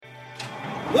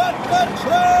Let the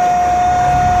truck!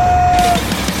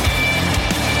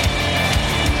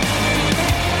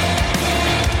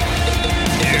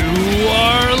 You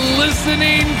are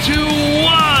listening to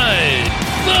What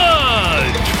the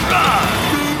Truck.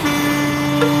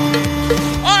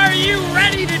 Are you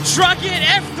ready to truck it?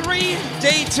 F3,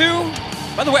 day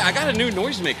 2. By the way, I got a new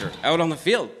noisemaker out on the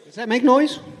field. Does that make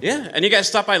noise? Yeah, and you guys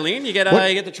stop by Lean. You get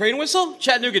the train whistle,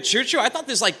 Chattanooga Choo Choo. I thought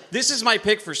this is my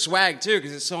pick for swag too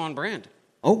because it's so on brand.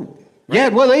 Oh, right. Yeah.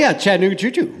 Well, yeah, Chattanooga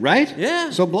Choo Choo, right? Yeah.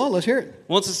 So blow, let's hear it.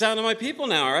 Well, it's the sound of my people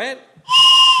now, right?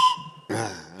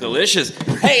 Delicious.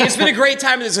 Hey, it's been a great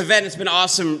time at this event. It's been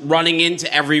awesome running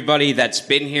into everybody that's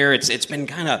been here. It's been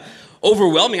kind of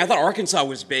overwhelming. I thought Arkansas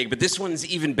was big, but this one's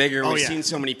even bigger. We've seen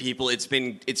so many people. It's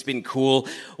been cool.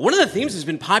 One of the themes has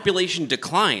been population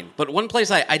decline, but one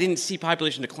place I didn't see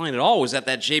population decline at all was at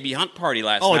that JB Hunt party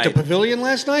last night. Oh, at the pavilion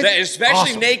last night? Especially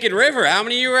awesome. Naked River. How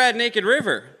many of you were at Naked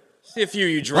River? See a few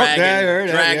of you dragging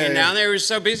down there. It was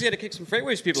so busy, I had to kick some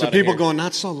Freightways people out of here. People going,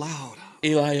 not so loud.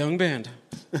 Eli Young Band.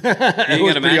 You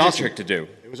got a magic trick to do.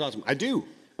 It was awesome. I do.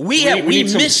 We need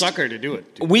missed some sucker to do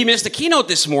it. We missed the keynote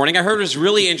this morning. I heard it was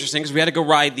really interesting because we had to go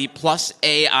ride the Plus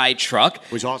AI truck.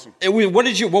 It was awesome.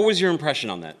 What was your impression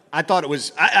on that? I thought it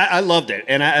was. I loved it,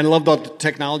 and I loved all the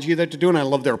technology that they're doing. I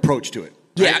love their approach to it.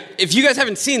 Yeah, if you guys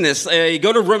haven't seen this, you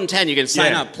go to room 10. You can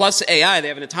sign up. Plus AI, they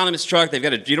have an autonomous truck. You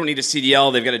don't need a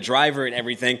CDL. They've got a driver and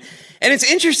everything. And it's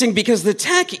interesting because the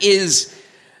tech is.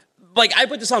 Like, I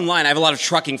put this online. I have a lot of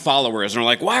trucking followers, and they're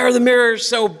like, why are the mirrors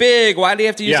so big? Why do you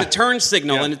have to use a turn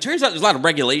signal? Yeah. And it turns out there's a lot of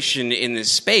regulation in this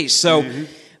space. So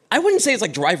I wouldn't say it's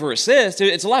like driver assist.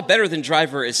 It's a lot better than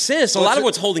driver assist. A lot of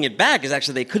what's holding it back is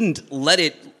actually they couldn't let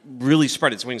it really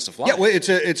spread its wings to fly. Yeah, well, it's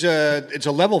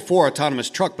a level 4 autonomous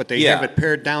truck, but they have it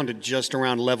pared down to just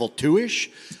around level 2-ish.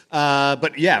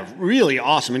 But yeah, really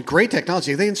awesome and great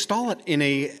technology. They install it in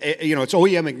it's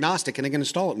OEM agnostic, and they can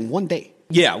install it in one day.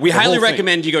 Yeah, we highly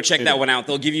recommend you go check that one out.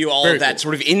 They'll give you all of that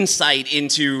sort of insight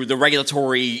into the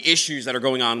regulatory issues that are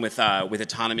going on with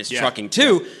autonomous trucking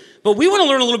too. But we want to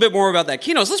learn a little bit more about that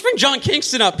keynote. So let's bring John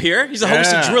Kingston up here. He's the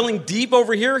host of Drilling Deep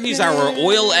over here. He's our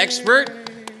oil expert.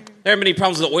 There haven't been any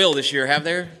problems with oil this year, have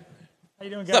there? How you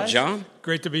doing, guys? What's up, John?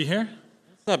 Great to be here.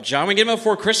 What's up, John? We get him up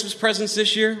for Christmas presents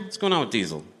this year. What's going on with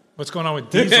diesel? What's going on with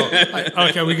diesel?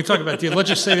 Okay, we can talk about diesel. Let's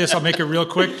just say this. I'll make it real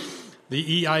quick.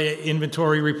 The EIA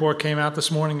inventory report came out this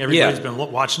morning. Everybody's been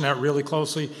watching that really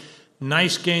closely.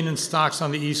 Nice gain in stocks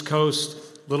on the East Coast.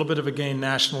 A little bit of a gain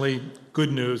nationally.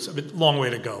 Good news. A long way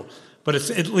to go. But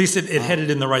at least it headed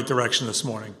in the right direction this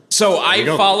morning. So I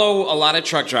follow a lot of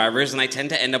truck drivers, and I tend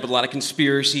to end up with a lot of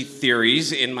conspiracy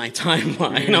theories in my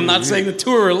timeline. I'm not saying the two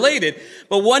are related,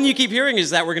 but one you keep hearing is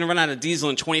that we're going to run out of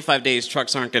diesel in 25 days.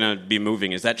 Trucks aren't going to be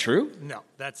moving. Is that true? No,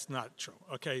 that's not true.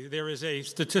 Okay, there is a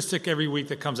statistic every week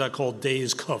that comes out called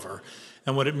days cover.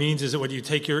 And what it means is that when you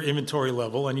take your inventory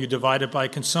level and you divide it by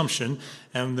consumption,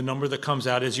 and the number that comes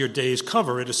out is your days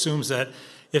cover, it assumes that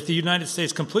if the United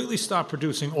States completely stopped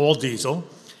producing all diesel,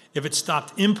 if it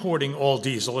stopped importing all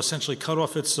diesel, essentially cut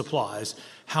off its supplies,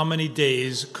 how many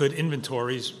days could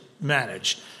inventories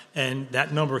manage? And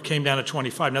that number came down to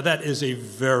 25. Now, that is a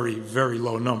very, very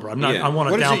low number. I want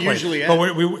to downplay. What is it usually at?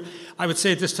 But I would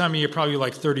say at this time of year, probably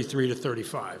like 33 to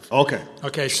 35.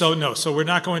 Okay, so we're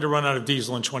not going to run out of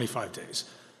diesel in 25 days.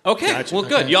 Okay, Gotcha. well,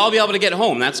 good. You'll all be able to get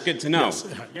home. That's good to know. Yes.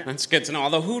 That's good to know.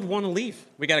 Although, who'd want to leave?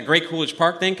 We got a great Coolidge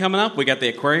Park thing coming up. We got the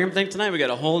aquarium thing tonight. We got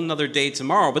a whole another day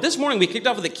tomorrow. But this morning, we kicked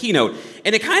off with a keynote,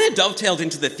 and it kind of dovetailed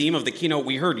into the theme of the keynote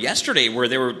we heard yesterday, where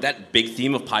that big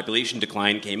theme of population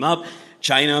decline came up.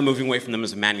 China moving away from them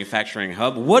as a manufacturing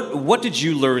hub. What did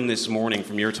you learn this morning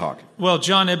from your talk? Well,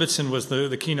 John Ibbotson was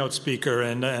the keynote speaker,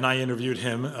 and I interviewed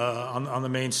him on the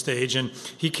main stage. And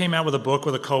he came out with a book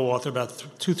with a co-author about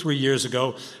 2-3 years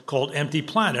ago called Empty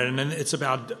Planet. And it's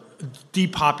about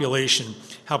depopulation,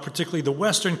 how particularly the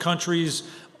Western countries,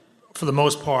 for the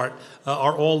most part,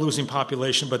 are all losing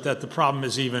population, but that the problem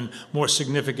is even more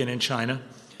significant in China.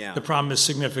 Yeah. The problem is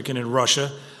significant in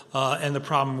Russia. And the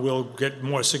problem will get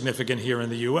more significant here in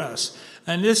the U.S.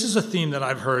 And this is a theme that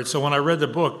I've heard. So when I read the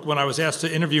book, when I was asked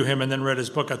to interview him and then read his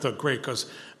book, I thought, great, because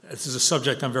this is a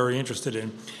subject I'm very interested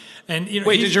in. And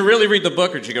wait, did you really read the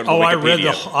book, or did you go to the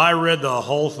Wikipedia? I read the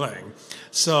whole thing.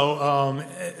 So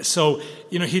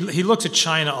he looks at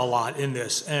China a lot in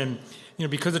this, and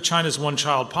because of China's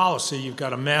one-child policy, you've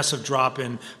got a massive drop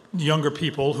in younger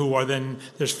people who are then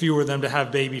there's fewer of them to have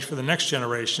babies for the next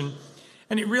generation.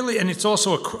 And it's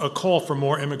also a call for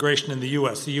more immigration in the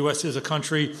U.S. The U.S. is a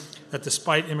country that,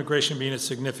 despite immigration being a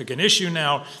significant issue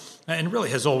now, and really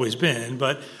has always been,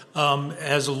 but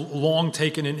has long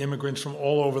taken in immigrants from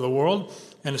all over the world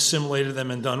and assimilated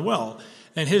them and done well.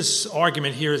 And his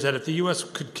argument here is that if the U.S.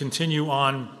 could continue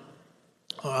on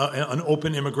an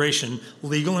open immigration,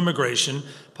 legal immigration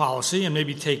policy, and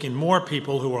maybe take in more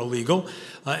people who are legal,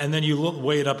 and then you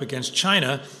weigh it up against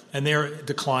China and their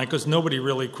decline, because nobody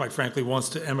really, quite frankly, wants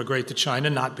to emigrate to China,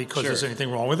 not because there's anything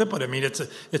wrong with it, but I mean, it's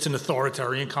an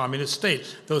authoritarian communist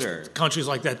state. Those countries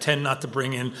like that tend not to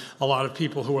bring in a lot of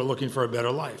people who are looking for a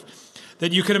better life.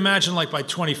 That you could imagine, like by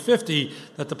 2050,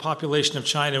 that the population of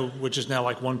China, which is now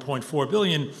like 1.4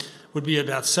 billion, would be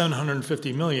about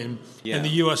 750 million, and the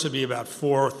U.S. would be about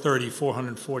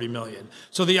 440 million.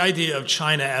 So the idea of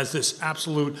China as this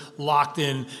absolute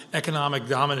locked-in economic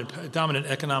dominant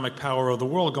economic power of the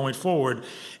world going forward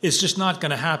is just not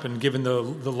going to happen, given the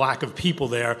lack of people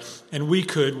there. And we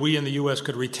in the U.S.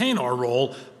 could retain our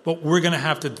role, but we're going to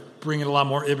have to bring in a lot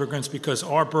more immigrants because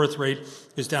our birth rate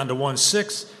is down to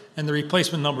 1.6. And the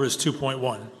replacement number is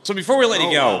 2.1. So before we let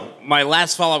you go, my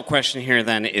last follow-up question here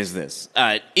then is this.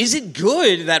 Is it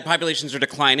good that populations are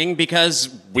declining because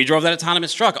we drove that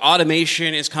autonomous truck?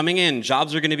 Automation is coming in.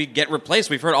 Jobs are going to get replaced.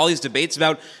 We've heard all these debates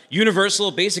about universal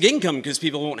basic income because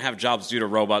people won't have jobs due to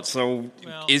robots. So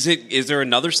is there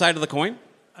another side of the coin?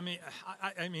 I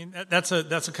mean that's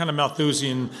a kind of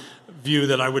Malthusian view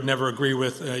that I would never agree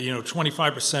with.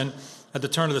 25%. At the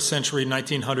turn of the century,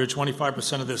 1900,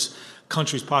 25% of this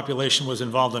country's population was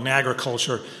involved in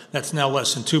agriculture. That's now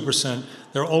less than 2%.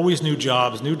 There are always new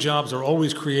jobs. New jobs are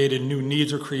always created. New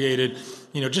needs are created.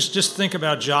 Just think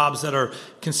about jobs that are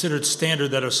considered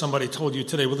standard that if somebody told you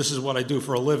today, well, this is what I do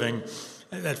for a living,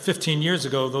 that 15 years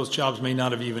ago, those jobs may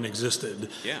not have even existed.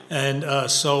 Yeah.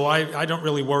 And so I don't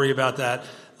really worry about that.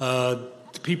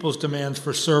 People's demands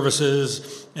for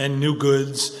services and new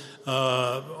goods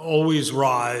always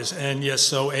rise, and yes,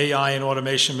 so AI and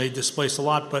automation may displace a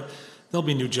lot, but there'll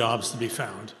be new jobs to be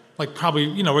found. Like probably,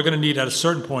 we're going to need at a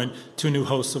certain point 2 new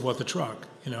hosts of What the Truck.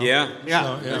 Yeah,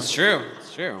 that's true.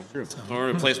 It's true. Or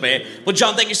replaced by AI. Well,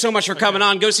 John, thank you so much for coming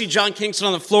on. Go see John Kingston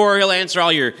on the floor. He'll answer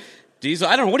all your diesel.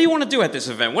 I don't know. What do you want to do at this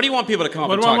event? What do you want people to come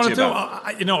up and talk to you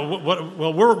about?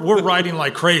 Well, we're riding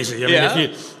like crazy. I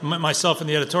mean, myself and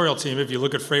the editorial team, if you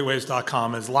look at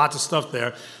freightwaves.com, there's lots of stuff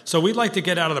there. So we'd like to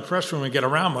get out of the press room and get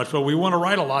around much, but we want to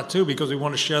write a lot too because we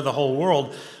want to share with the whole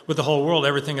world,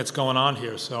 everything that's going on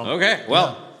here. So okay,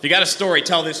 well, if you got a story,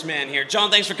 tell this man here.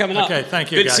 John, thanks for coming up. Okay,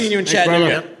 thank you. Good guys. seeing you in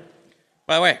Chattanooga.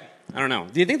 By the way, I don't know.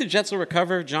 Do you think the Jets will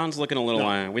recover? John's looking a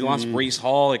little. We lost Breece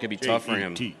Hall. It could be tough for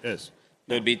him.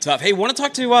 It would be tough. Hey, want to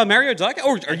talk to Mario Duck?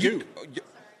 Or are you?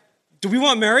 Do we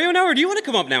want Mario now, or do you want to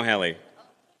come up now, Hallie?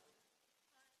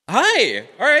 Hi.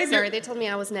 All right. Sorry, they told me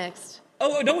I was next.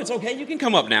 Oh no, it's okay. You can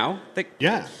come up now.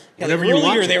 Whatever you want.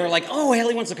 Earlier, they were like, "Oh,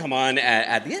 Hallie wants to come on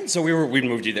at the end," so we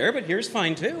moved you there. But here's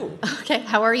fine too. Okay,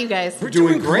 how are you guys? We're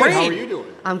doing great. How are you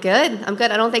doing? I'm good.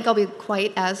 I don't think I'll be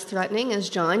quite as threatening as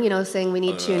John. Saying we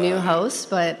need 2 new hosts,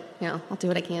 but I'll do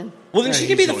what I can. Well, then she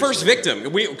can be the first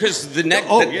victim, because the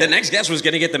next guest was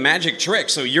going to get the magic trick,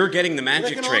 so you're getting the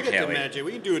magic trick, Hallie.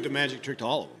 We can do the magic trick to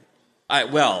all of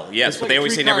them. Yes, but they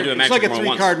always say never do a magic trick. It's like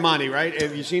a 3-card Monty, right?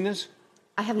 Have you seen this?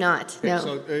 I have not. Okay, no.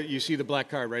 So you see the black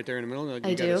card right there in the middle.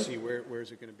 I do. See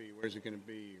where's it going to be? Where's it going to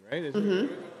be? Right?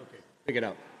 Okay. Pick it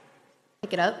up.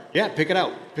 Pick it up. Yeah, pick it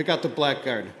out. Pick out the black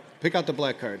card. Pick out the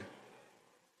black card.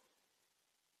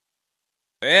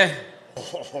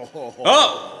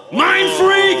 Oh, mind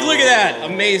freak! Look at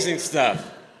that, amazing stuff.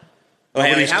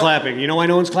 Nobody's clapping. You know why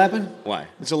no one's clapping? Why?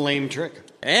 It's a lame trick.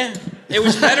 It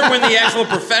was better when the actual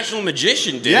professional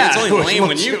magician did. Yeah, it's only lame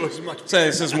when you. So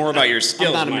this is more about your skills.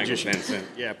 I'm not a Michael magician. Vincent.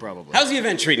 Yeah, probably. How's the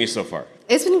event treating you so far?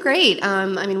 It's been great.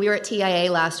 We were at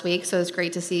TIA last week, so it's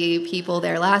great to see people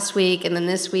there last week, and then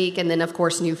this week, and then of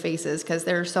course new faces because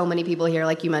there are so many people here,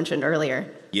 like you mentioned earlier.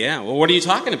 Yeah. Well, what are you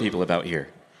talking to people about here?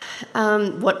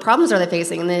 What problems are they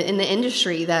facing in the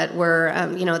industry that we're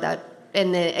that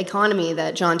in the economy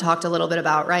that John talked a little bit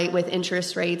about, right? With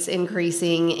interest rates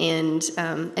increasing and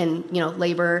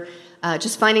labor,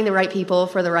 just finding the right people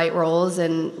for the right roles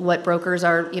and what brokers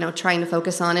are, trying to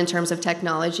focus on in terms of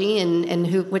technology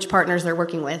and which partners they're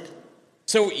working with.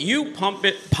 So you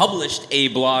published a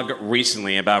blog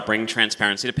recently about bringing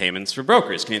transparency to payments for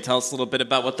brokers. Can you tell us a little bit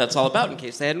about what that's all about in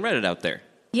case they hadn't read it out there?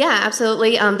 Yeah,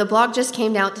 absolutely. The blog just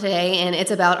came out today, and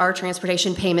it's about our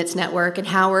transportation payments network and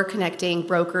how we're connecting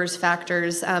brokers,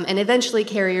 factors, and eventually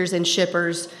carriers and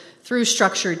shippers through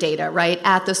structured data, right,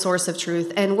 at the source of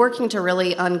truth, and working to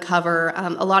really uncover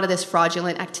a lot of this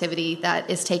fraudulent activity that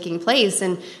is taking place.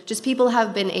 And just people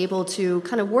have been able to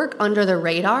kind of work under the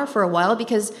radar for a while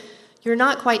because you're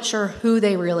not quite sure who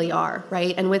they really are,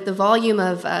 right? And with the volume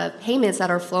of payments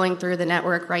that are flowing through the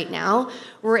network right now,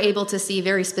 we're able to see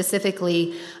very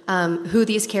specifically who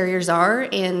these carriers are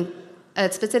and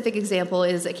A specific example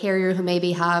is a carrier who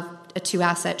maybe have a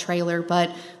 2-asset trailer, but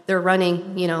they're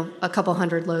running, a couple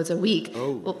hundred loads a week.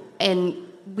 And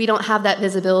we don't have that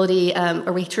visibility,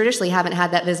 or we traditionally haven't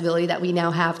had that visibility that we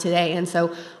now have today. And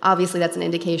so obviously that's an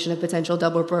indication of potential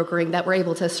double brokering that we're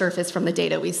able to surface from the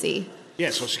data we see.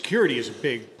 Yeah, so security is a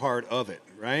big part of it,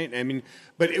 right? I mean,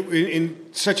 but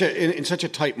in such a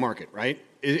tight market, right?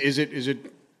 Is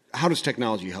it? How does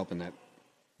technology help in that?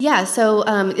 Yeah, so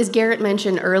as Garrett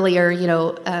mentioned earlier,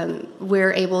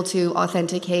 we're able to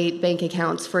authenticate bank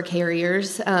accounts for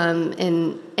carriers,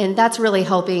 and that's really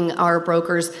helping our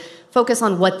brokers focus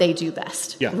on what they do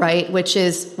best, right? Which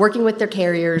is working with their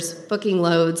carriers, booking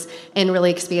loads, and really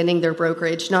expanding their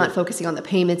brokerage, not focusing on the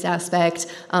payments aspect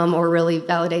or really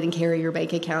validating carrier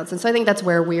bank accounts. And so I think that's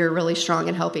where we're really strong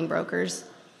in helping brokers.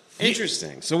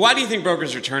 Interesting. So why do you think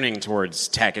brokers are turning towards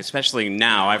tech, especially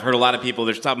now? I've heard a lot of people,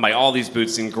 they're stopping by all these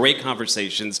booths in great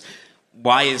conversations.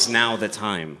 Why is now the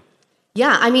time?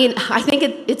 Yeah, I mean, I think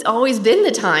it's always been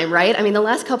the time, right? I mean, the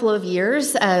last couple of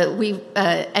years,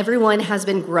 everyone has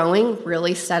been growing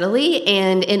really steadily,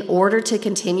 and in order to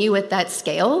continue with that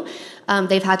scale,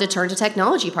 they've had to turn to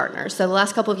technology partners. So the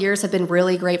last couple of years have been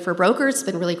really great for brokers. It's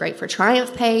been really great for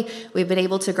TriumphPay. We've been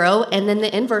able to grow. And then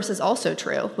the inverse is also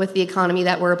true with the economy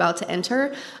that we're about to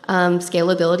enter.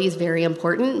 Scalability is very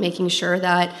important, making sure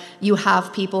that you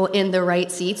have people in the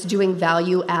right seats doing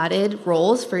value-added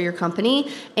roles for your company.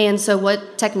 And so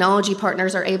what technology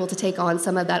partners are able to take on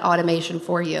some of that automation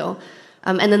for you.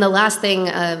 And then the last thing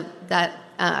that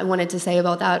I wanted to say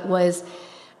about that was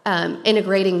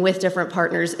integrating with different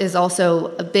partners is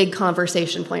also a big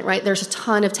conversation point, right? There's a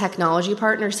ton of technology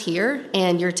partners here,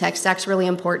 and your tech stack's really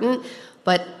important.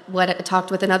 But what I talked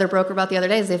with another broker about the other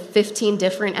day is they have 15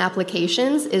 different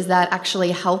applications. Is that actually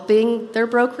helping their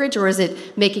brokerage, or is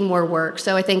it making more work?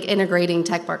 So I think integrating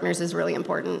tech partners is really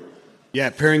important. Yeah,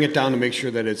 paring it down to make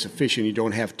sure that it's efficient. You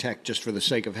don't have tech just for the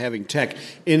sake of having tech.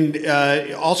 And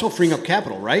also freeing up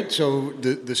capital, right? So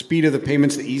the speed of the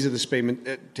payments, the ease of this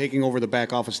payment, taking over the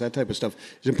back office, that type of stuff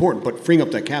is important. But freeing up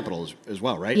that capital as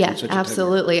well, right? Yeah,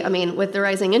 absolutely. I mean, with the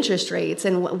rising interest rates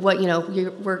and what,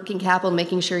 your working capital,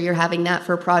 making sure you're having that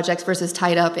for projects versus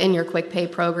tied up in your quick pay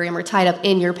program or tied up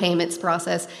in your payments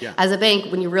process. Yeah. As a bank,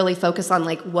 when you really focus on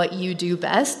like what you do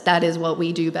best, that is what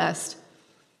we do best.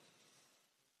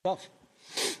 Tough.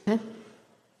 Okay.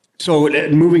 So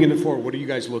moving into forward, what are you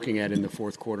guys looking at in the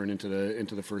fourth quarter and into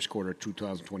the first quarter of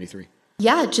 2023?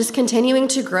 Yeah, just continuing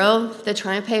to grow the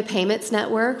TriumphPay Payments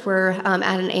Network. We're at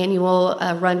an annual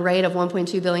run rate of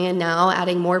 $1.2 billion now,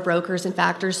 adding more brokers and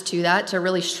factors to that to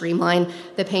really streamline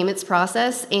the payments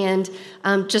process. And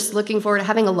just looking forward to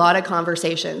having a lot of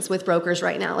conversations with brokers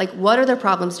right now. Like, what are the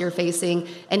problems you're facing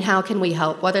and how can we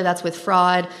help? Whether that's with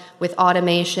fraud, with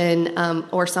automation,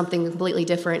 or something completely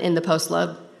different in the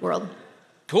post-load world.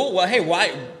 Cool. Well, hey,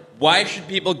 why should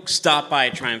people stop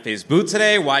by TriumphPay's booth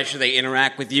today? Why should they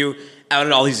interact with you out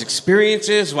at all these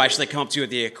experiences? Why should they come up to you at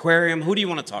the aquarium? Who do you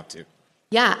want to talk to?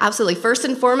 Yeah, absolutely. First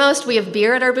and foremost, we have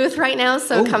beer at our booth right now,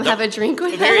 so come have a drink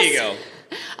with us. There you go.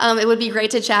 It would be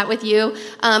great to chat with you.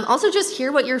 Also, just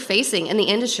hear what you're facing in the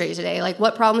industry today. Like,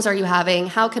 what problems are you having?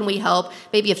 How can we help?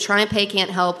 Maybe if TriumphPay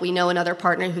can't help, we know another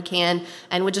partner who can,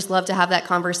 and would just love to have that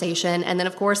conversation. And then,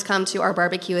 of course, come to our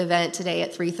barbecue event today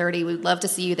at 3:30. We'd love to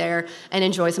see you there and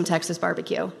enjoy some Texas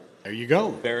barbecue. There you go.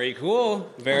 Very cool.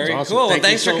 Very awesome. cool.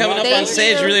 Thanks for coming up on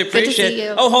stage. Really appreciate it.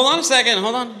 You. Oh, hold on a second.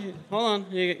 Hold on.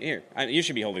 Here. You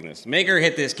should be holding this. Make her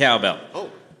hit this cowbell.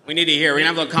 Oh. We need to hear. We're going to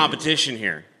have a little competition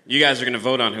here. You guys are going to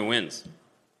vote on who wins.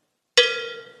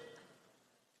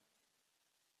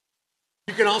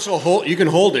 You can also hold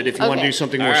it if you want to do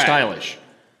something more stylish.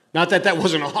 Not that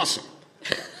wasn't awesome.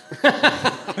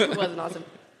 It wasn't awesome.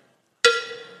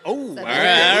 Oh, all right.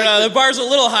 I don't know. The bar's a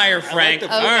little higher, Frank.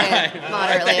 Okay. All right.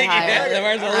 Moderately higher. The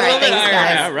bar's a little bit higher.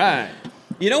 Guys. All right.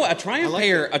 You know, a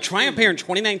TriumphPayer in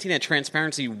 2019 at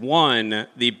Transparency won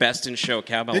the Best in Show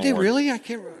Cowbell Award. Did they really? I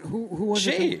can't. Who was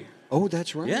it? Oh,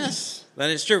 that's right. Yes, that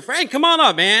is true. Frank, come on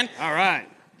up, man. All right.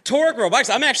 Torque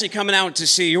Robotics. I'm actually coming out to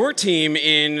see your team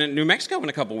in New Mexico in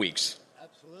a couple weeks.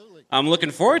 Absolutely. I'm looking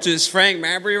forward to this. Frank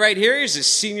Mabry right here. He's a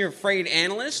senior freight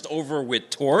analyst over with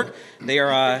Torque. They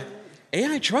are a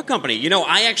AI truck company. You know,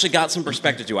 I actually got some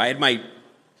perspective too. I had my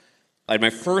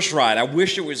first ride. I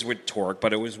wish it was with Torque,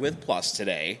 but it was with Plus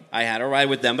today. I had a ride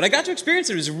with them, but I got to experience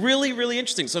it. It was really, really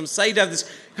interesting. So I'm excited to have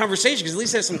this conversation because at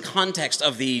least it has some context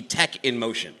of the tech in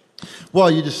motion. Well,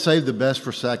 you just saved the best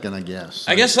for second, I guess.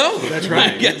 I guess so. That's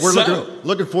right. We're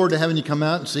looking forward to having you come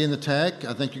out and seeing the tech.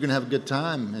 I think you're going to have a good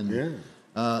time. And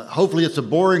Hopefully it's a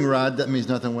boring ride. That means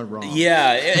nothing went wrong.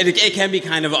 Yeah, it can be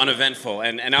kind of uneventful,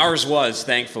 and ours was,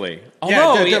 thankfully.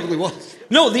 Although, it definitely was.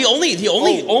 No, the only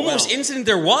incident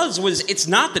there was it's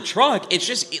not the truck. It's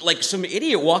just like some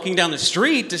idiot walking down the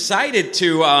street decided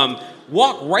to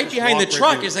walk right behind the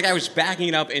truck. It's like I was backing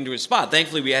it up into a spot.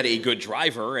 Thankfully, we had a good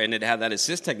driver, and it had that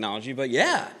assist technology. But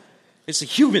yeah, it's the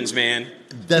humans, man.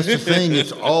 That's the thing.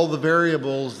 It's all the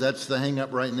variables. That's the hang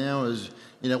up right now is,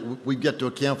 we've got to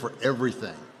account for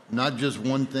everything. Not just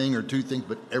one thing or two things,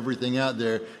 but everything out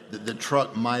there that the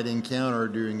truck might encounter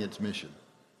during its mission.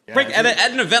 Frank, at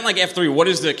an event like F3, what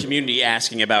is the community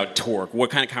asking about torque? What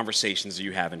kind of conversations are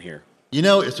you having here?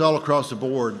 It's all across the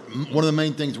board. One of the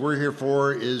main things we're here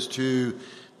for is to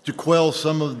quell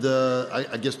some of the,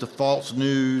 the false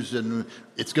news, and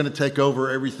it's going to take over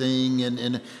everything.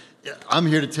 And I'm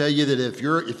here to tell you that if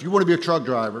you want to be a truck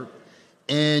driver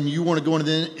and you want to go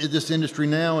into this industry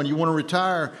now and you want to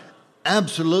retire,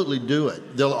 absolutely do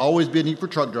it. There'll always be a need for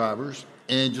truck drivers.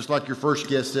 And just like your first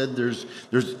guest said,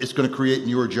 it's going to create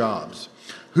newer jobs.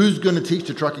 Who's going to teach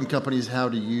the trucking companies how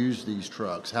to use these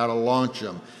trucks, how to launch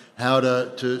them, how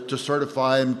to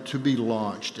certify them to be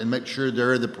launched and make sure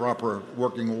they're in the proper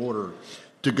working order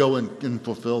to go and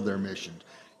fulfill their mission?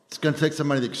 It's going to take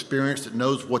somebody with experience that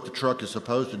knows what the truck is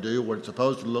supposed to do, what it's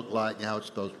supposed to look like, and how it's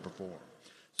supposed to perform.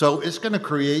 So it's going to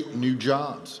create new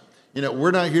jobs.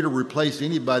 We're not here to replace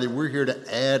anybody. We're here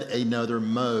to add another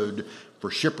mode for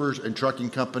shippers and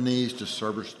trucking companies to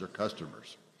service their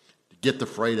customers, to get the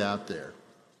freight out there.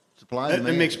 Supply and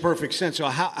demand. That makes perfect sense. So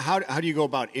how do you go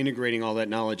about integrating all that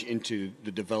knowledge into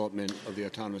the development of the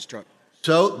autonomous truck?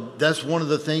 So that's one of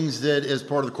the things that is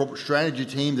part of the corporate strategy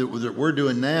team that we're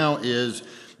doing now is,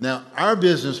 now our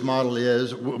business model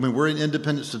is, we're an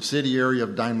independent subsidiary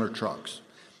of Daimler Trucks.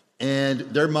 And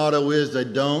their motto is they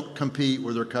don't compete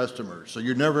with their customers. So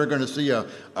you're never going to see a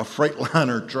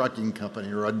Freightliner trucking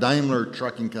company or a Daimler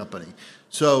trucking company.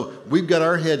 So we've got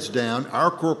our heads down. Our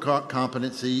core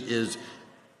competency is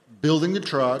building the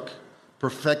truck,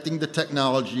 perfecting the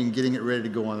technology, and getting it ready to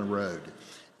go on the road.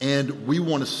 And we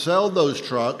want to sell those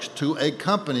trucks to a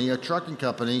company, a trucking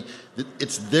company, that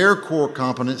it's their core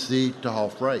competency to haul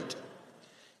freight.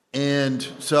 And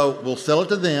so we'll sell it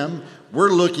to them.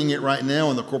 We're looking at right now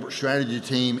on the corporate strategy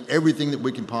team, everything that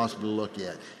we can possibly look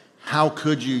at. How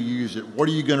could you use it? What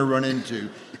are you going to run into?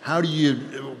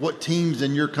 What teams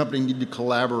in your company need to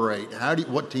collaborate?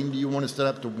 What team do you want to set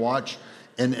up to watch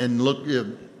and look,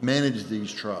 manage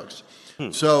these trucks?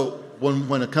 So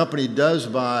when a company does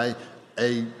buy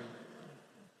a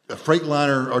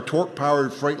Freightliner or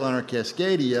torque-powered Freightliner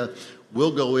Cascadia,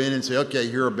 we'll go in and say, okay,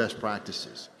 here are best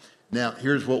practices. Now,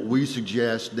 here's what we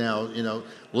suggest. Now,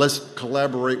 let's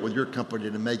collaborate with your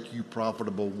company to make you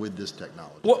profitable with this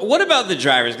technology. What about the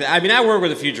drivers? I mean, I work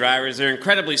with a few drivers. They're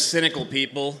incredibly cynical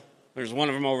people. There's one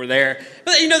of them over there.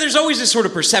 But, there's always this sort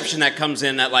of perception that comes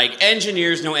in that, like,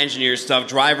 engineers know engineer stuff,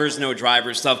 drivers know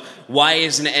driver stuff. Why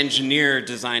is an engineer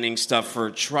designing stuff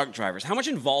for truck drivers? How much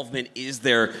involvement is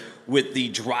there with the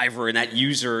driver and that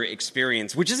user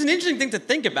experience? Which is an interesting thing to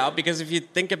think about, because if you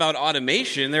think about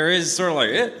automation, there is sort of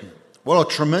like, Well, a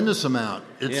tremendous amount.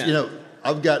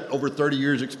 I've got over 30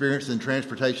 years experience in the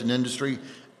transportation industry.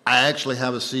 I actually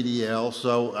have a CDL,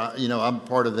 so, I'm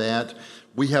part of that.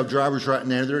 We have drivers right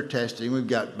now that are testing. We've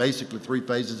got basically 3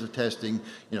 phases of testing,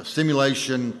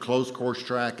 simulation, closed course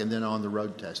track, and then on the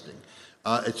road testing.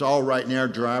 It's all right now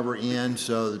driver in,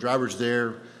 so the driver's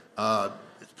there.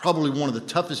 It's probably one of the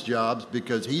toughest jobs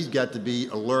because he's got to be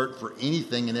alert for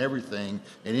anything and everything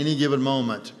at any given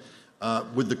moment.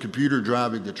 With the computer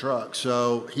driving the truck.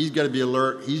 So he's got to be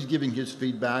alert. He's giving his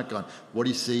feedback on what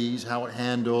he sees, how it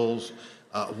handles,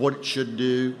 what it should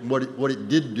do, what it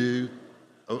did do,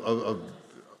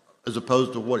 as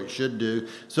opposed to what it should do.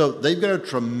 So they've got a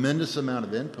tremendous amount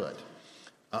of input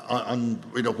on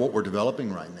what we're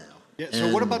developing right now. Yeah,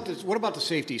 so what about the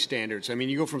safety standards? I mean,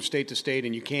 you go from state to state,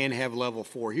 and you can have level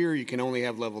 4 here. You can only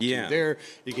have level 2 there.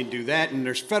 You can do that, and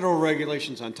there's federal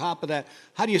regulations on top of that.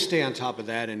 How do you stay on top of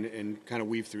that and kind of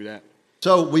weave through that?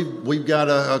 So we've got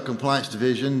a compliance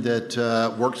division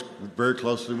that works very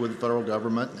closely with the federal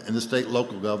government and the state and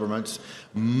local governments.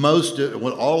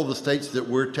 All of the states that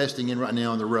we're testing in right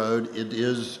now on the road, it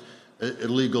is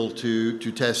illegal to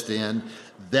test in.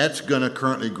 That's going to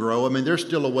currently grow. I mean, there's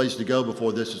still a ways to go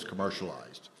before this is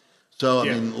commercialized. So, I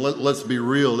mean, let's be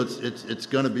real. It's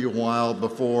going to be a while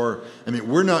before. I mean,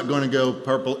 we're not going to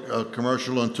go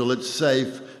commercial until it's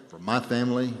safe for my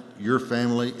family, your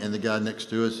family, and the guy next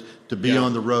to us to be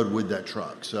on the road with that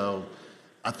truck. So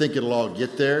I think it'll all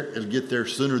get there. It'll get there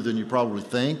sooner than you probably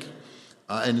think.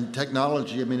 And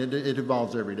technology, I mean, it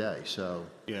evolves every day. So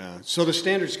yeah. So the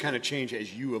standards kind of change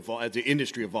as you evolve, as the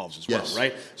industry evolves as well, Yes.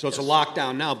 right? So it's a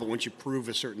lockdown now, but once you prove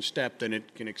a certain step, then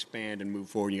it can expand and move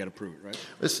forward. You got to prove it, right?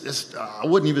 I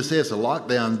wouldn't even say it's a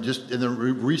lockdown. Just in the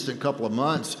recent couple of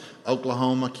months,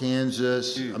 Oklahoma,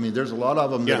 Kansas. I mean, there's a lot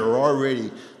of them that Yeah. are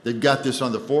already. They've got this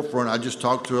on the forefront. I just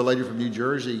talked to a lady from New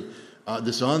Jersey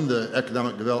that's on the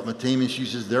economic development team, and she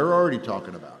says they're already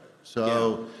talking about it.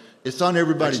 So. It's on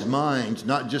everybody's minds,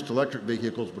 not just electric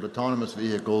vehicles, but autonomous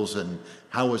vehicles and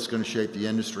how it's going to shape the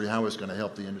industry, how it's going to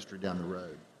help the industry down the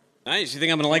road. Nice. You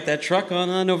think I'm going to like that truck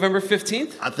on November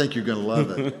 15th? I think you're going to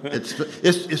love it.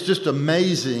 It's just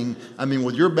amazing. I mean,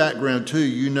 with your background too,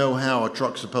 you know how a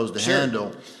truck's supposed to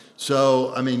handle.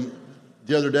 So, I mean,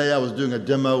 the other day I was doing a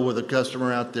demo with a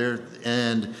customer out there,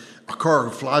 and a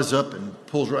car flies up and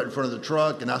pulls right in front of the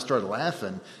truck, and I started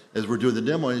laughing as we're doing the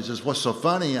demo. And he says, "What's so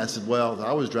funny?" I said, "Well,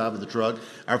 I was driving the truck.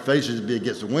 Our faces would be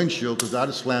against the windshield because I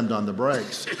just slammed on the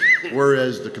brakes.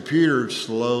 Whereas the computer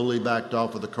slowly backed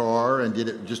off of the car and did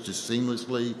it just as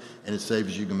seamlessly and as safe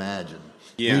as you can imagine."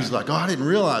 Yeah. And he's like, "Oh, I didn't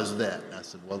realize that." And I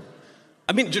said, "Well,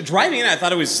 I mean, driving in, I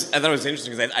thought it was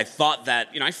interesting because I thought that,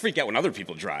 I freak out when other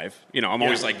people drive. I'm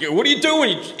always like, "What are you doing,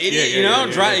 you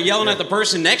idiot?" Yelling at the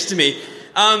person next to me.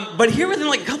 But here within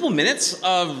like a couple minutes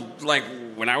of like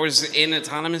when I was in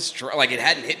autonomous truck, like it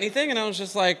hadn't hit anything, and I was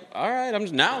just like, all right, I'm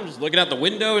just looking out the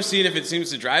window, seeing if it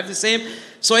seems to drive the same.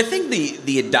 So I think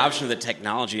the adoption of the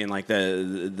technology and like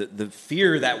the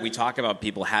fear that we talk about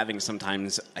people having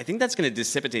sometimes, I think that's going to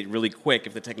dissipate really quick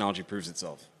if the technology proves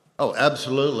itself. Oh,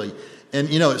 absolutely. And,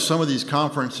 at some of these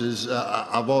conferences,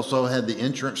 I've also had the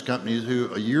insurance companies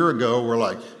who a year ago were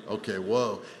like, okay,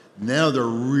 whoa. Now they're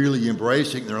really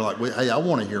embracing. They're like, hey, I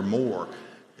want to hear more.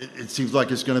 It seems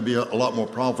like it's going to be a lot more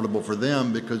profitable for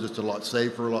them because it's a lot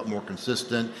safer, a lot more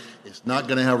consistent. It's not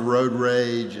going to have road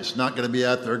rage. It's not going to be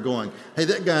out there going, hey,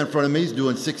 that guy in front of me is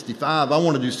doing 65. I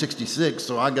want to do 66,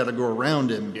 so I got to go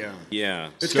around him. Yeah.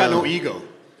 It's got no ego.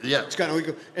 Yeah, it's got no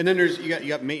ego. And then you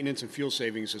got maintenance and fuel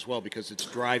savings as well because it's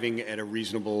driving at a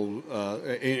reasonable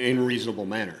in a reasonable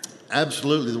manner.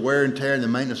 Absolutely, the wear and tear and the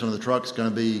maintenance on the truck is going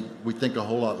to be, we think, a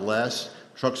whole lot less.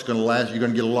 Truck's going to last. You're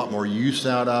going to get a lot more use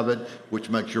out of it, which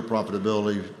makes your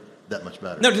profitability that much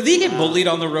better. Now, do they get bullied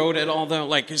on the road at all, though?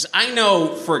 Like, because I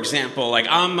know, for example, like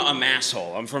I'm a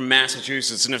masshole. I'm from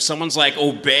Massachusetts, and if someone's like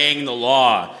obeying the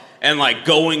law and like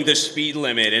going the speed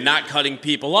limit and not cutting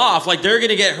people off, like they're going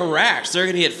to get harassed. They're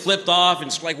going to get flipped off and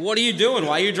it's like, what are you doing?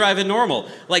 Why are you driving normal?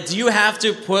 Like, do you have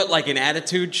to put like an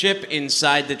attitude chip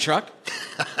inside the truck?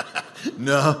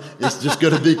 No, it's just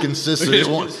going to be consistent.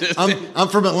 I'm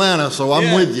from Atlanta, so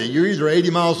I'm with you. You're either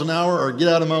 80 miles an hour or get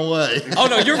out of my way. Oh,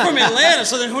 no, you're from Atlanta,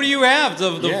 so then who do you have?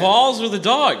 The Vols or the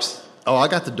dogs? Oh, I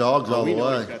got the dogs all the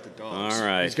way. He's got the dogs. All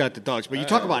right. He's got the dogs. But you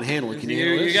talk about handling. Can you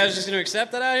handle this? You guys just going to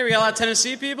accept that out here? We got a lot of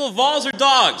Tennessee people. Vols or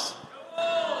dogs?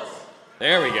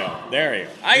 There we go. Did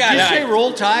you say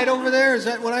Roll Tide over there? Is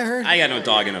that what I heard? I got no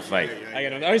dog in a fight.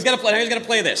 He's got to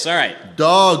play this. All right.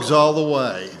 Dogs all the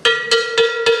way.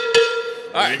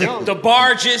 All right. The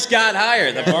bar just got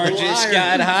higher.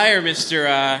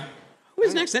 Mr. Who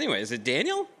is next anyway? Is it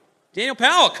Daniel? Daniel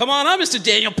Powell. Come on up, Mr.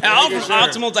 Daniel Powell from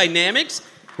Optimal Dynamics.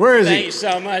 Where is he? Thank you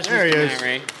so much, there Mr. he is.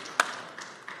 Mary.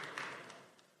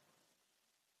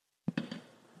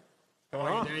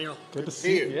 Daniel. Good to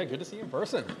see you. Yeah, good to see you in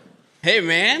person. Hey,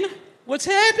 man. What's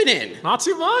happening? Not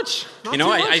too much.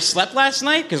 I slept last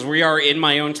night because we are in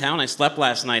my own town. I slept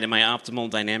last night in my Optimal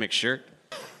Dynamics shirt.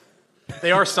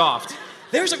 They are soft.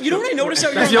 You know what I noticed?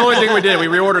 That's the only thing we did. We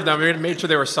reordered them. We made sure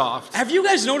they were soft. Have you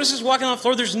guys noticed us walking on the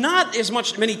floor? There's not as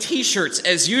many T-shirts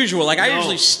as usual. Like, I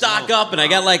usually stock up, and I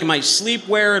got, like, my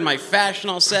sleepwear and my fashion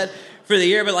all set for the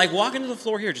year. But, like, walking to the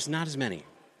floor here, just not as many.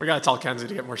 We got to tell Kenzie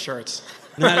to get more shirts.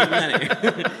 Not as many.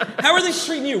 How are they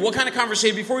treating you? What kind of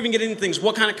conversation, before we even get into things,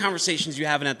 what kind of conversations are you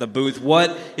having at the booth?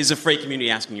 What is the freight community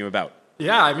asking you about?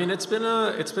 Yeah, I mean, it's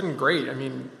been great. I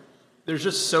mean, there's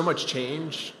just so much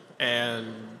change and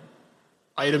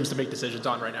items to make decisions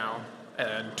on right now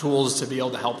and tools to be able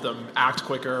to help them act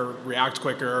quicker, react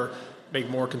quicker, make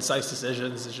more concise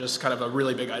decisions is just kind of a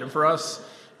really big item for us.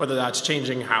 Whether that's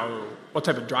changing what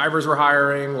type of drivers we're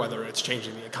hiring, whether it's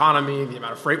changing the economy, the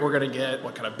amount of freight we're going to get,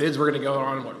 what kind of bids we're going to go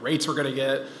on, what rates we're going to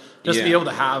get. Just to be able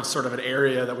to have sort of an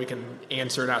area that we can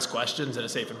answer and ask questions in a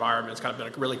safe environment has kind of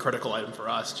been a really critical item for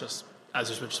us, just as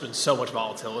there's just been so much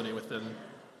volatility within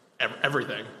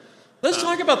everything. Let's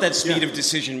talk about that speed of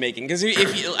decision making, because look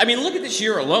at this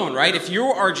year alone, right? If you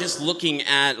are just looking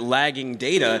at lagging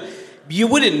data, you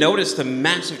wouldn't notice the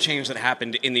massive change that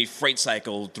happened in the freight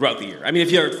cycle throughout the year. I mean,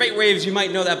 if you're at Freight Waves, you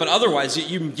might know that, but otherwise,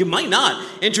 you might not.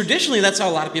 And traditionally, that's how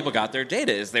a lot of people got their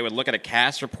data, is they would look at a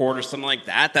CAS report or something like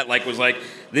that was like,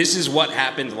 this is what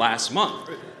happened last month.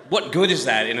 What good is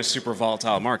that in a super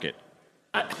volatile market?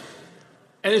 And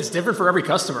it's different for every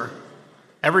customer.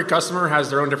 Every customer has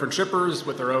their own different shippers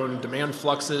with their own demand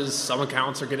fluxes. Some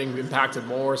accounts are getting impacted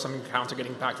more, some accounts are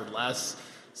getting impacted less.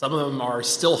 Some of them are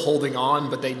still holding on,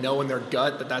 but they know in their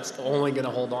gut that that's only going to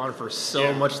hold on for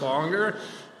so much longer.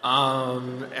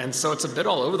 And so it's a bit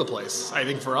all over the place. I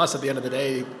think for us, at the end of the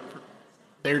day,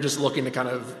 they're just looking to kind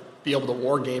of be able to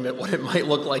war game it, what it might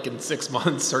look like in 6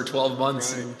 months or 12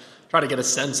 months, and try to get a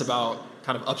sense about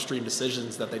kind of upstream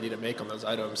decisions that they need to make on those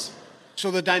items.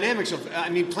 So the dynamics of,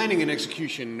 planning and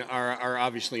execution are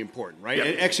obviously important, right? Yep.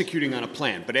 And executing on a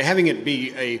plan, but having it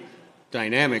be a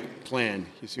dynamic plan.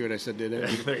 You see what I said there?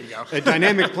 There you go. A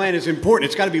dynamic plan is important.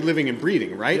 It's got to be living and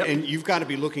breathing, right? Yep. And you've got to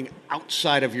be looking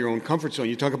outside of your own comfort zone.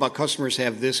 You talk about customers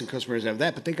have this and customers have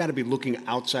that, but they got to be looking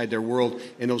outside their world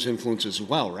and those influences as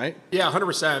well, right? Yeah,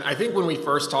 100%. I think when we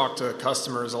first talk to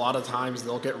customers, a lot of times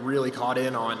they'll get really caught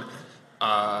in on,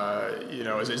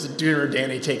 is Dune or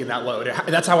Danny taking that load?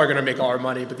 That's how we're going to make all our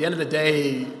money. But at the end of the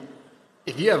day,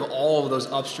 if you have all of those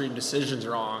upstream decisions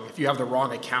wrong, if you have the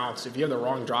wrong accounts, if you have the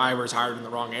wrong drivers hired in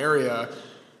the wrong area,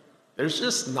 there's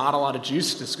just not a lot of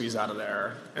juice to squeeze out of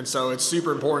there. And so it's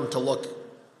super important to look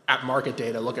at market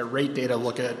data, look at rate data,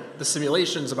 look at the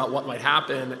simulations about what might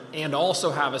happen, and also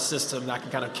have a system that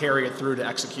can kind of carry it through to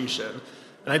execution.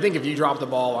 And I think if you drop the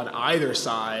ball on either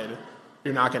side,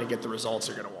 you're not going to get the results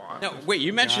you're going to want. Now, wait,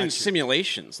 you mentioned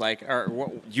simulations.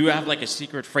 You have like a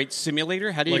secret freight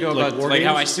simulator? How do you go about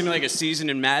how I simulate a season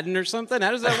in Madden or something?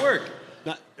 How does that work?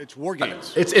 It's war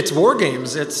games. It's war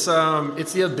games. It's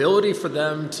the ability for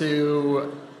them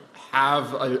to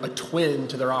have a twin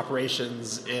to their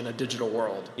operations in a digital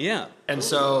world. Yeah. And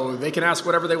so they can ask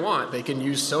whatever they want. They can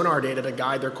use sonar data to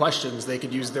guide their questions. They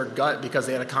could use their gut because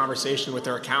they had a conversation with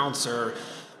their accounts, or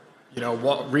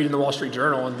reading the Wall Street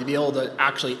Journal, and to be able to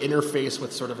actually interface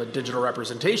with sort of a digital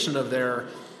representation of their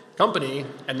company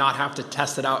and not have to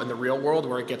test it out in the real world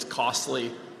where it gets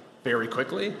costly very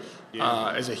quickly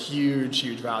is a huge,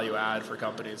 huge value add for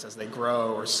companies as they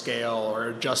grow or scale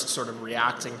or just sort of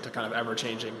reacting to kind of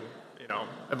ever-changing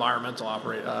environmental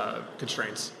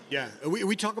constraints. Yeah,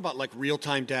 we talk about like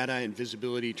real-time data and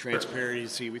visibility,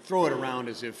 transparency. We throw it around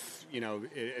as if,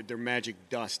 they're magic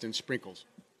dust and sprinkles.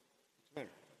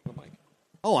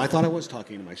 Oh, I thought I was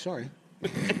talking to Mike. Sorry.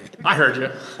 I heard you.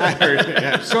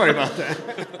 Yeah, sorry about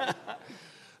that.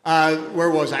 Where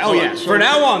was I? Oh, yeah. For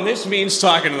now on, this means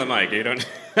talking to the mic. You don't.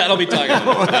 That'll be talking to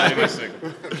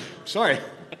the mic. Sorry.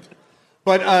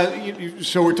 But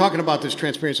so we're talking about this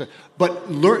transparency,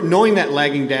 but knowing that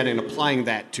lagging data and applying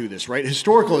that to this, right?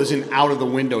 Historical isn't out of the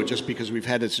window just because we've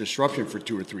had this disruption for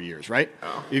 2 or 3 years, right?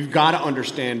 Oh. You've got to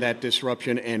understand that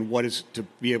disruption and what is to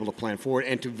be able to plan forward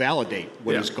and to validate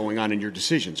what is going on in your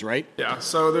decisions, right? Yeah,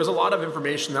 so there's a lot of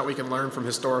information that we can learn from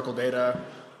historical data.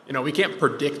 We can't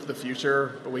predict the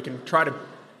future, but we can try to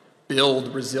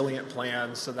build resilient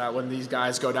plans so that when these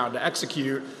guys go down to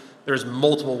execute, there's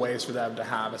multiple ways for them to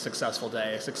have a successful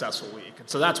day, a successful week. And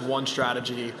so that's one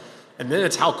strategy. And then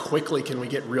it's how quickly can we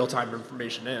get real-time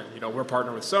information in. We're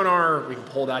partnered with Sonar. We can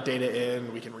pull that data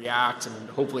in. We can react and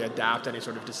hopefully adapt any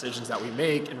sort of decisions that we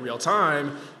make in real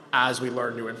time as we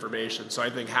learn new information. So I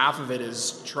think half of it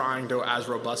is trying to, as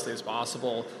robustly as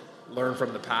possible, learn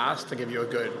from the past to give you a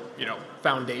good,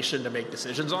 foundation to make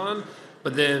decisions on.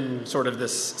 But then sort of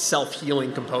this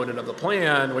self-healing component of the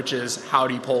plan, which is how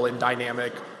do you pull in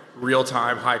dynamic,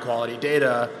 real-time, high-quality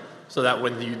data so that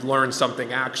when you learn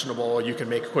something actionable, you can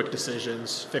make quick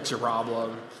decisions, fix your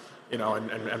problem,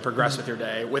 and progress with your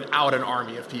day without an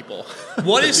army of people.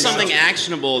 What is something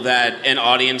actionable that an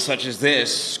audience such as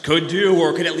this could do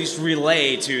or could at least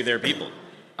relay to their people?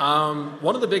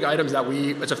 One of the big items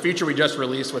it's a feature we just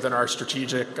released within our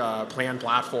strategic plan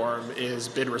platform is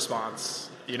bid response.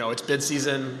 It's bid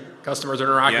season, customers are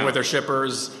interacting with their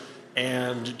shippers,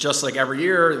 and just like every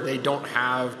year, they don't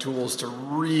have tools to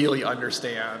really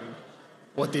understand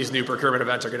what these new procurement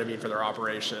events are going to mean for their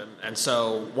operation. And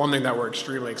so one thing that we're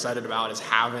extremely excited about is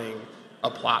having a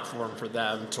platform for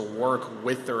them to work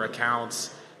with their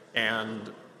accounts and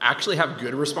actually have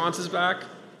good responses back,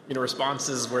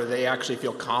 responses where they actually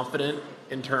feel confident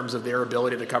in terms of their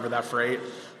ability to cover that freight.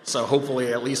 So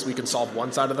hopefully at least we can solve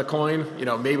one side of the coin.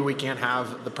 Maybe we can't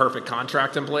have the perfect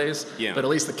contract in place, but at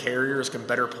least the carriers can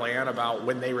better plan about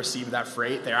when they receive that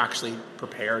freight, they're actually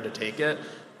prepared to take it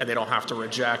and they don't have to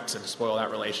reject and spoil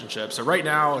that relationship. So right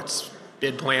now it's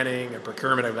bid planning and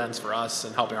procurement events for us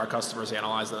and helping our customers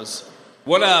analyze those.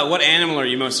 What animal are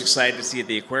you most excited to see at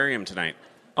the aquarium tonight?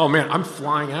 Oh man, I'm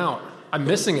flying out. I'm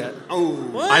missing it. Oh,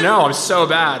 What? I know. I'm so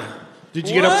bad. did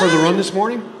you get up for the run this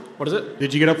morning? What is it?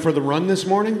 Did you get up for the run this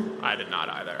morning? I did not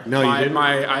either. No, you didn't?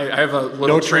 I have a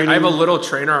little training? I have a little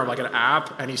trainer, like an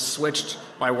app, and he switched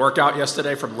my workout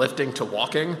yesterday from lifting to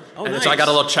walking. Oh, and nice. so I got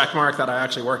a little check mark that I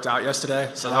actually worked out yesterday.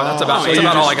 So that's so about you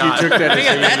all I just- got. you took that I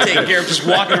got that taken care of just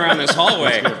walking around this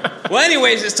hallway. Well,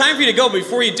 anyways, it's time for you to go.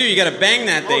 Before you do, you got to bang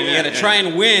that thing. You got to try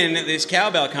and win this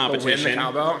cowbell Win competition. the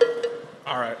cowbell.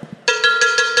 All right.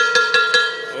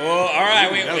 Oh, all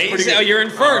right. Wait. So you're in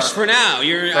first for now.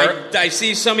 I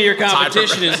see some of your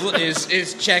competition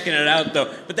is checking it out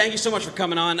though. But thank you so much for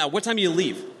coming on. What time do you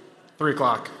leave? 3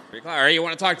 o'clock. 3 o'clock. All right. You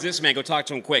want to talk to this man? Go talk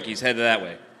to him quick. He's headed that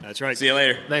way. That's right. See you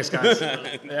later. Thanks, guys.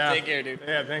 Yeah. Take care, dude.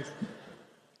 Yeah, thanks.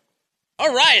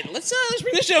 All right. Let's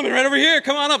bring this gentleman right over here.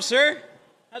 Come on up, sir.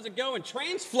 How's it going?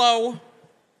 TransFlow.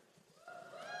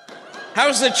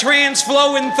 How's the trans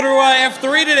flowing through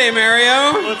F3 today,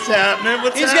 Mario? What's happening?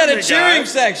 He's got a cheering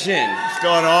section. What's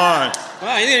going on?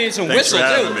 Wow, he's gonna need some Thanks whistle for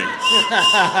having too. me.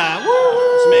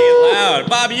 Let's make it loud.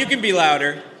 Bobby, you can be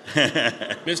louder.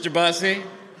 Mr. Bussy.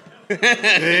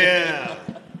 Yeah.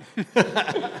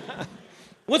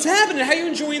 What's happening? How are you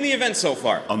enjoying the event so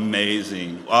far?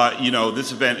 Amazing.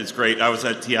 This event is great. I was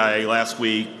at TIA last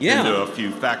week. Yeah. Been to a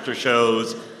few factor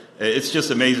shows. It's just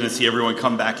amazing to see everyone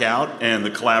come back out and the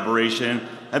collaboration.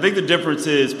 I think the difference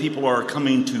is people are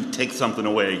coming to take something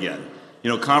away again.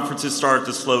 Conferences started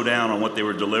to slow down on what they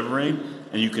were delivering,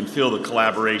 and you can feel the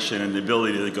collaboration and the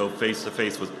ability to go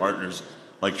face-to-face with partners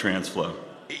like TransFlow.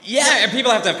 Yeah, and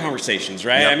people have to have conversations,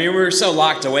 right? Yep. I mean, we're so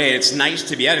locked away. It's nice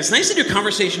to be out. It's nice to do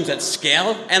conversations at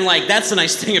scale, and that's the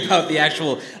nice thing about the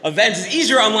actual events. It's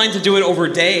easier online to do it over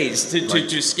days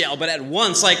to scale, but at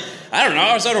once, I don't know.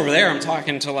 I was out over there. I'm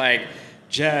talking to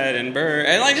Jed and Burr,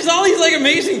 and just all these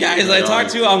amazing guys that I talk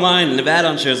to online and Nevada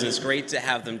on shows, and it's great to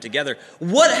have them together.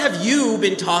 What have you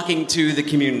been talking to the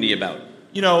community about?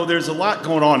 There's a lot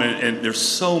going on, and there's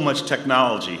so much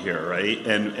technology here, right?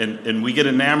 And we get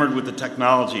enamored with the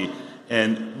technology.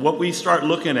 And what we start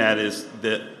looking at is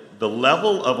the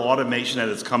level of automation that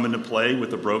has come into play with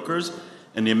the brokers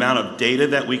and the amount of data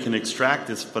that we can extract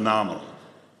is phenomenal.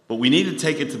 But we need to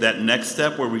take it to that next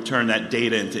step where we turn that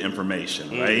data into information,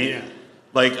 right? Yeah.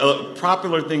 A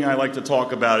popular thing I like to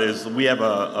talk about is we have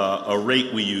a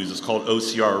rate we use. It's called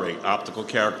OCR rate, optical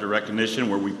character recognition,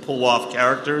 where we pull off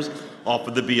characters off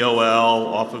of the BOL,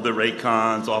 off of the rate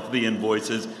cons, off of the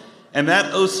invoices. And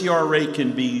that OCR rate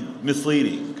can be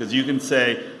misleading because you can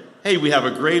say, hey, we have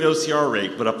a great OCR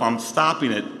rate, but if I'm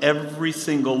stopping at every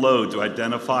single load to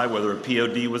identify whether a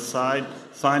POD was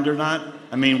signed or not,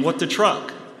 what the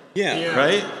truck? Yeah.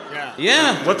 Right?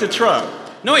 Yeah. What the truck?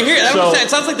 No, I hear it. So-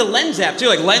 It sounds like the Lens app, too.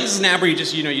 Lens is an app where you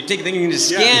just, you take the thing and you just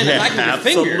scan it back with your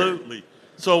finger. Absolutely.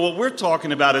 So what we're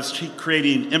talking about is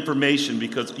creating information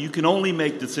because you can only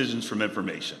make decisions from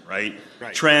information, right?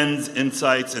 Trends,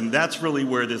 insights, and that's really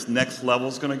where this next level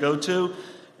is going to go to,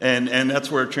 and that's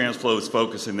where TransFlow is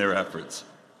focusing their efforts.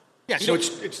 Yeah, so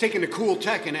it's taking the cool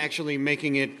tech and actually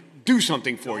making it do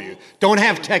something for you. Don't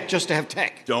have tech just to have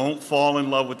tech. Don't fall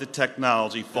in love with the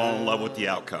technology, fall in love with the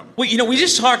outcome. Well, we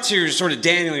just talked to sort of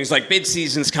Daniel. He's like, bid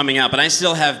season's coming up, and I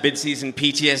still have bid season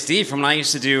PTSD from when I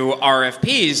used to do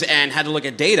RFPs and had to look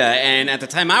at data. And at the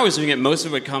time I was doing it, most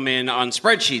of it would come in on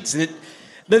spreadsheets. And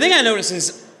the thing I noticed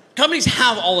is companies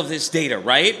have all of this data,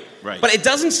 right? Right. But it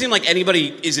doesn't seem like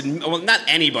anybody not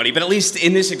anybody, but at least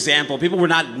in this example, people were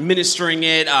not administering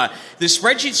it. The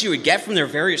spreadsheets you would get from their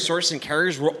various sources and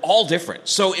carriers were all different.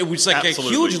 So it was like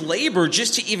Absolutely. a huge labor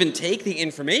just to even take the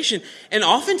information. And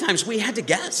oftentimes we had to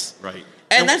guess. Right.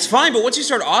 And that's fine, but once you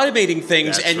start automating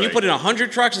things That's and you right. put in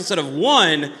 100 trucks instead of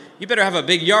one, you better have a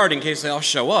big yard in case they all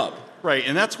show up. Right,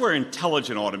 and that's where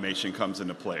intelligent automation comes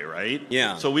into play, right?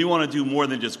 Yeah. So we want to do more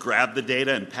than just grab the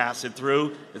data and pass it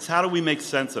through. It's how do we make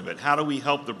sense of it? How do we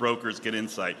help the brokers get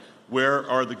insight? Where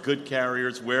are the good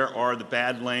carriers? Where are the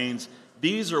bad lanes?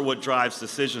 These are what drives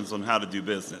decisions on how to do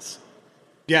business.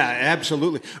 Yeah,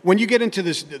 absolutely. When you get into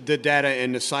the data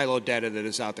and the siloed data that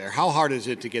is out there, how hard is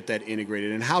it to get that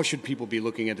integrated, and how should people be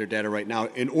looking at their data right now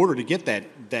in order to get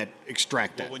that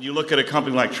extracted? When you look at a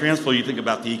company like TransFlow, you think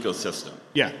about the ecosystem.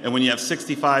 Yeah. And when you have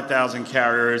 65,000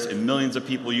 carriers and millions of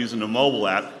people using the mobile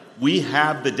app, we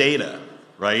have the data,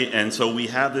 right? And so we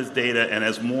have this data, and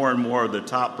as more and more of the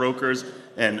top brokers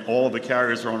and all the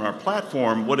carriers are on our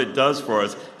platform, what it does for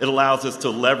us, it allows us to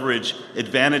leverage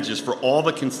advantages for all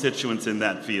the constituents in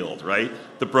that field, right?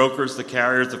 The brokers, the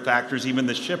carriers, the factors, even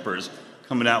the shippers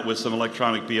coming out with some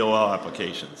electronic BOL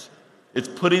applications. It's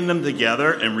putting them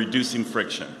together and reducing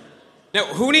friction. Now,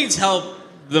 who needs help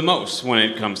the most when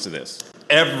it comes to this?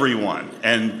 Everyone.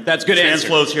 And that's good answer.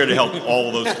 TransFlow's here to help all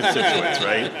of those constituents,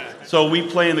 right? So we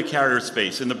play in the carrier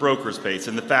space, in the broker space,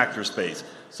 in the factor space.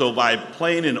 So by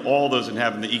playing in all those and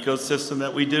having the ecosystem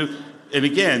that we do, and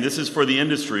again, this is for the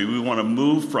industry, we want to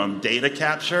move from data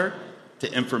capture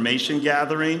to information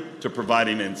gathering to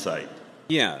providing insight.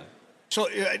 Yeah. So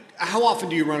how often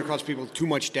do you run across people with too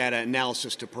much data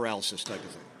analysis to paralysis type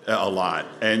of thing? A lot.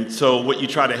 And so what you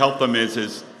try to help them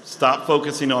is stop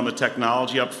focusing on the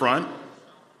technology up front,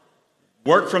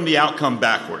 work from the outcome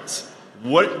backwards.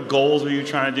 What goals are you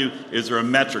trying to do? Is there a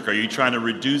metric? Are you trying to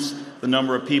reduce the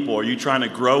number of people? Are you trying to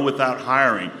grow without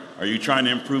hiring? Are you trying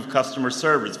to improve customer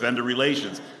service, vendor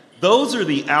relations? Those are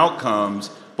the outcomes,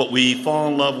 but we fall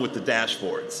in love with the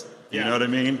dashboards. You know what I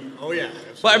mean? Oh, yeah.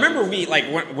 Well, I remember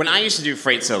when I used to do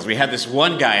freight sales, we had this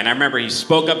one guy, and I remember he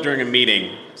spoke up during a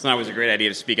meeting. It's not always a great idea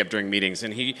to speak up during meetings.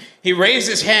 And he raised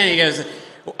his hand, and he goes,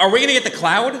 "Are we going to get the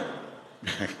cloud?"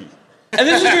 And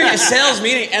this was during a sales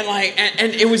meeting,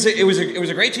 and it was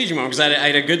a great teaching moment because I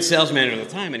had a good sales manager at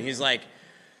the time, and he's like,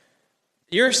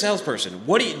 "You're a salesperson.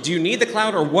 Do you need the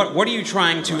cloud, or what are you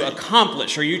trying to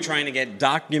accomplish? Are you trying to get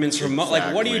documents from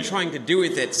like what are you trying to do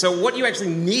with it? So what you actually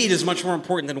need is much more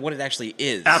important than what it actually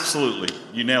is." Absolutely,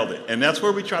 you nailed it, and that's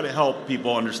where we try to help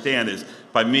people understand is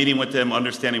by meeting with them,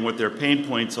 understanding what their pain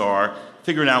points are,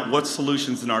 figuring out what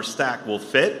solutions in our stack will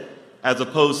fit, as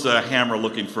opposed to a hammer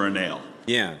looking for a nail.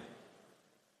 Yeah.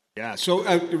 Yeah. So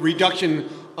reduction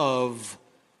of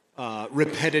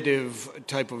repetitive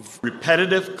type of...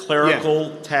 Repetitive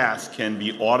clerical tasks can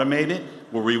be automated.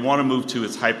 Where we want to move to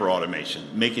is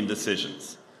hyper-automation, making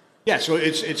decisions. Yeah, so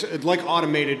it's like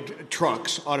automated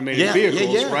trucks, automated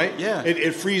vehicles, right? Yeah.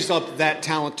 It frees up that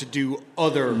talent to do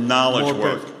other... Knowledge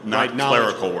work, not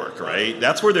clerical work, right?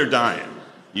 That's where they're dying.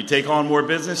 You take on more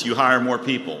business, you hire more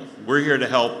people. We're here to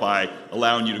help by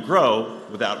allowing you to grow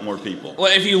without more people.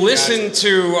 Well, if you listen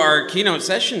to our keynote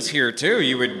sessions here, too,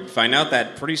 you would find out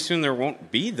that pretty soon there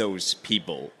won't be those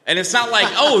people. And it's not like,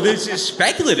 oh, this is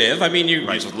speculative. I mean, you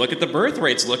just look at the birth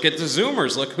rates, look at the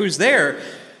Zoomers, look who's there.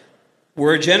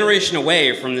 We're a generation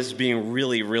away from this being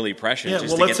really, really precious. Yeah,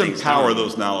 well, let's empower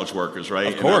those knowledge workers, right?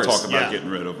 Of course. And not talk about getting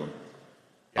rid of them.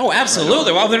 Oh,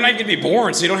 absolutely. Well, they're not going to be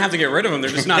born, so you don't have to get rid of them. They're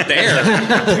just not there.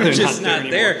 They're just not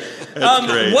there.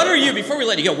 What are you, before we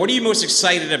let you go, what are you most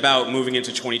excited about moving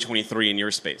into 2023 in your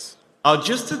space?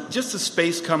 Just the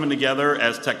space coming together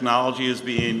as technology is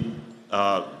being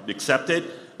accepted.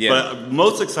 Yeah. But I'm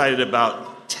most excited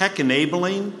about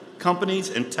tech-enabling companies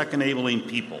and tech-enabling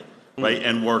people, right,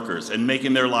 and workers, and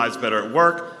making their lives better at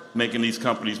work, making these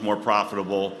companies more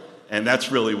profitable, and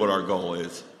that's really what our goal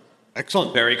is.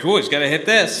 Excellent. Very cool. He's got to hit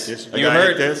this. Yes, you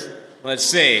heard this? Let's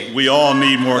see. We all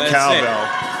need more cowbell.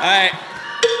 All right.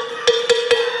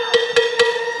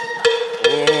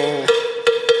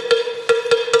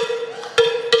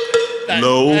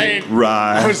 Low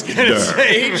ride. I was going to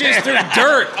say, he just threw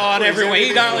dirt on everyone.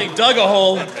 He not only dug a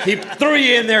hole, he threw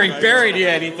you in there, he buried you,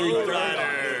 and he threw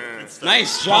dirt.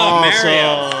 Nice job,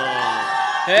 Mario.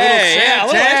 Hey, yeah, a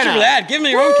little extra for that. Give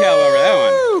me your own cowbell over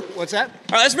that one. What's that? All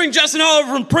right, let's bring Justin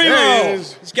Oliver from Primo. There he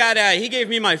is. He's got, he gave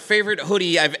me my favorite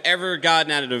hoodie I've ever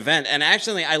gotten at an event, and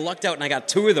actually I lucked out and I got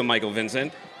two of them, Michael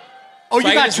Vincent. Oh, so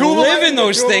you got two of them? live in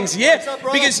those things, yeah.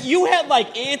 Up, because you had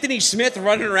like Anthony Smith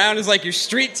running around as like your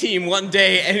street team one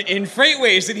day and, in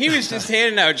Freightways, and he was just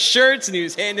handing out shirts and he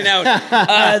was handing out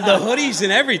the hoodies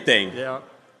and everything.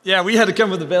 Yeah, we had to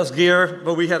come with the best gear,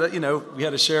 but we had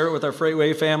to share it with our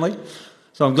Freightway family.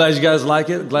 So I'm glad you guys like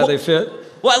it. Glad they fit.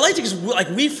 Well, I liked it because like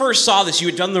we first saw this, you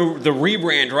had done the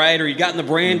rebrand, right? Or you gotten the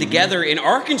brand together in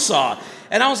Arkansas.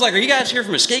 And I was like, are you guys here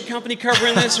from a skate company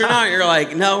covering this or not? You're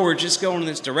like, no, we're just going in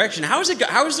this direction. How has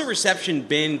the reception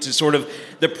been to sort of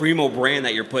the Primo brand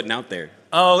that you're putting out there?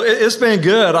 Oh, it's been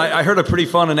good. I heard a pretty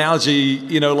fun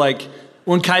analogy, like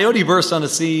when Coyote burst on the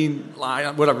scene,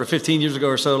 15 years ago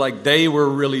or so, like they were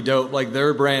really dope. Like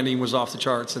their branding was off the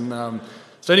charts. And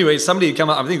so anyway, somebody had come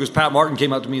up, I think it was Pat Martin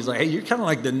came up to me. He's like, hey, you're kind of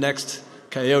like the next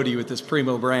Coyote with this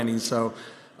Primo branding. So,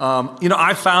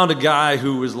 I found a guy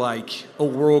who was like a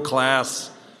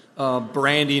world-class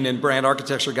branding and brand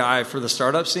architecture guy for the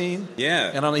startup scene.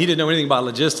 Yeah. And he didn't know anything about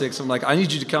logistics. I'm like, I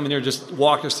need you to come in here and just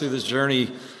walk us through this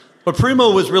journey. But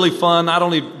Primo was really fun, not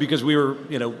only because we were,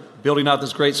 building out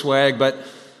this great swag, but,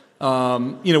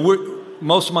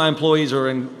 most of my employees are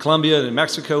in Colombia and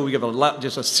Mexico. We have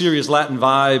just a serious Latin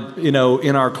vibe,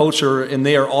 in our culture, and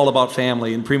they are all about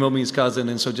family. And Primo means cousin,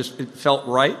 and so it felt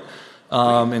right.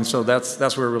 And so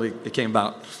that's where it came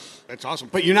about. That's awesome.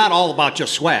 But you're not all about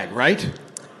just swag, right?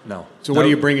 No. So what are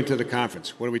you bringing to the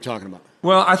conference? What are we talking about?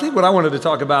 Well, I think what I wanted to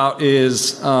talk about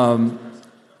is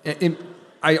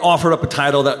I offered up a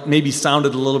title that maybe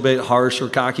sounded a little bit harsh or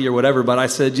cocky or whatever, but I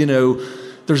said,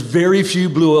 there's very few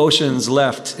blue oceans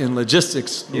left in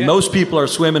logistics. Yeah. Most people are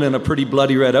swimming in a pretty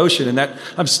bloody red ocean, and that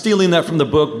I'm stealing that from the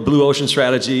book Blue Ocean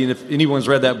Strategy. And if anyone's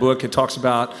read that book, it talks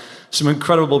about some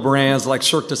incredible brands like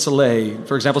Cirque du Soleil.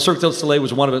 For example, Cirque du Soleil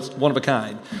was one of a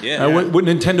kind. What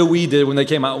Nintendo Wii did when they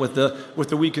came out with the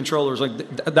Wii controllers,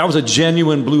 that was a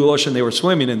genuine blue ocean they were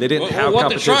swimming in. They didn't have what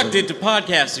competition. What the truck did to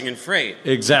podcasting and freight.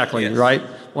 Exactly, right?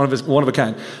 One of a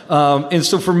kind. And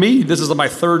so for me, this is my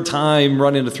third time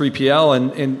running a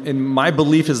 3PL, and my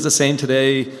belief is the same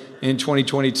today in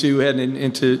 2022 heading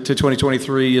into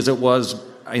 2023 as it was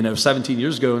 17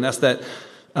 years ago, and that's that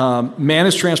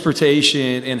managed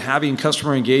transportation and having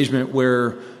customer engagement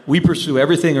where we pursue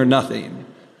everything or nothing.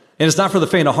 And it's not for the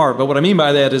faint of heart, but what I mean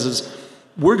by that is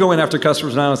we're going after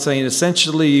customers now and saying,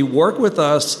 essentially, work with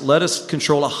us, let us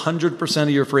control 100% of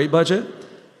your freight budget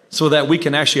so that we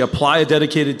can actually apply a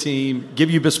dedicated team, give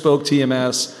you bespoke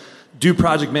TMS, do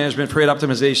project management, freight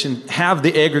optimization, have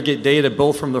the aggregate data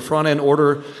both from the front end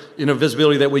order,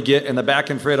 visibility that we get and the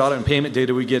back end freight audit and payment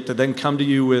data we get to then come to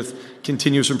you with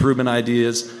continuous improvement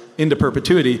ideas into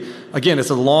perpetuity. Again,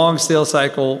 it's a long sales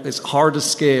cycle. It's hard to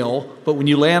scale, but when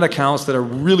you land accounts that are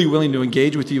really willing to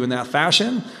engage with you in that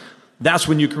fashion, that's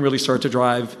when you can really start to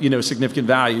drive, significant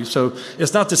value. So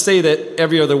it's not to say that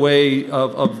every other way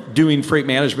of doing freight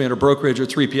management or brokerage or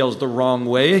 3PL is the wrong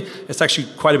way. It's actually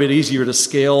quite a bit easier to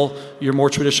scale your more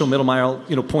traditional middle mile,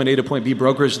 point A to point B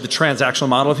brokerage, the transactional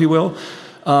model, if you will.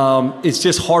 It's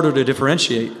just harder to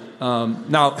differentiate.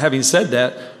 Now, having said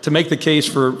that, to make the case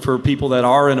for people that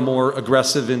are in a more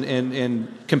aggressive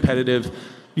and competitive,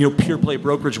 pure play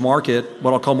brokerage market,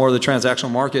 what I'll call more of the transactional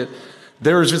market,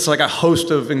 there's just like a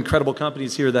host of incredible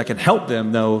companies here that can help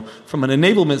them, though. From an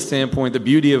enablement standpoint, the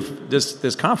beauty of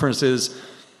this conference is,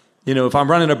 if I'm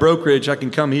running a brokerage, I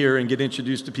can come here and get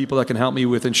introduced to people that can help me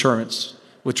with insurance,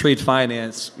 with trade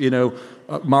finance.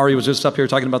 Mari was just up here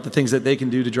talking about the things that they can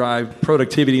do to drive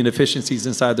productivity and efficiencies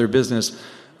inside their business.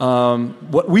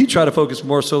 What we try to focus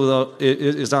more so, though,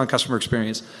 is on customer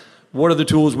experience. What are the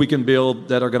tools we can build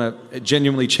that are going to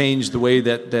genuinely change the way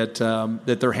that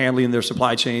they're handling their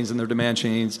supply chains and their demand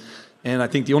chains? And I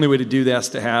think the only way to do that is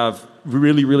to have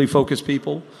really, really focused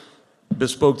people,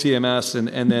 bespoke TMS,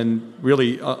 and then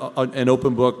really an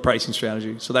open book pricing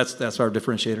strategy. So that's our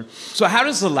differentiator. So how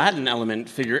does the Latin element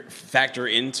factor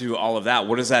into all of that?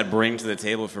 What does that bring to the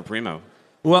table for Primo?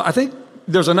 Well, I think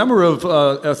there's a number of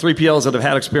 3PLs that have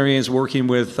had experience working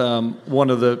with one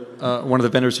of the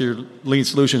vendors here, Lean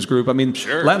Solutions Group. I mean,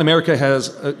 sure. Latin America has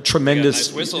a tremendous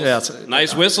nice whistles. Yeah,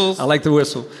 nice whistles. I like the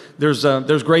whistle.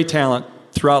 There's great talent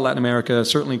throughout Latin America.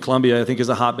 Certainly, Colombia, I think, is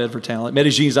a hotbed for talent.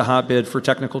 Medellin is a hotbed for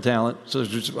technical talent. So there's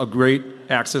just a great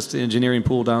access to engineering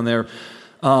pool down there.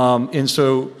 And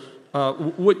so,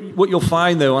 what you'll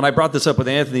find, though, and I brought this up with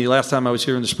Anthony last time I was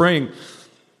here in the spring.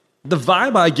 The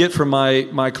vibe I get from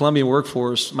my Colombian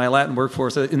workforce, my Latin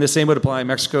workforce, and the same would apply in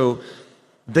Mexico,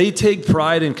 they take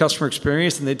pride in customer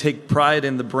experience and they take pride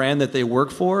in the brand that they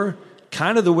work for,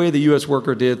 kind of the way the U.S.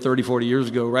 worker did 30, 40 years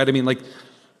ago, right? I mean, like,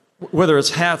 whether it's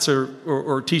hats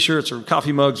or T-shirts or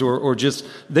coffee mugs or just,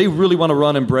 they really want to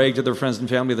run and brag to their friends and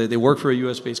family that they work for a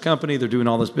U.S.-based company, they're doing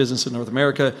all this business in North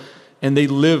America, and they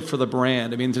live for the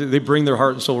brand. I mean, they bring their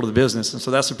heart and soul to the business. And so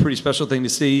that's a pretty special thing to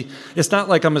see. It's not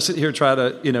like I'm going to sit here and try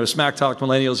to, smack talk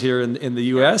millennials here in the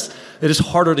U.S. It is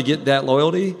harder to get that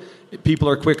loyalty. People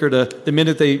are quicker to, the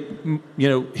minute they,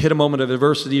 hit a moment of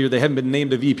adversity or they haven't been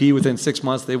named a VP within 6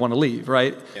 months, they want to leave,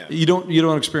 right? Yeah. You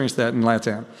don't experience that in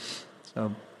LATAM.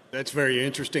 So. That's very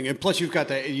interesting. And plus you've got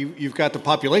the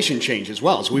population change as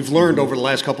well. So we've learned over the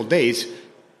last couple of days,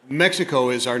 Mexico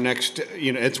is our next,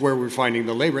 it's where we're finding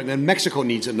the labor. And then Mexico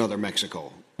needs another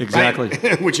Mexico. Exactly.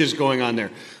 Right? Which is going on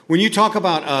there. When you talk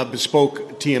about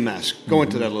bespoke TMS, go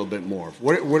into that a little bit more.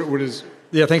 What is...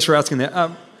 Yeah, thanks for asking that.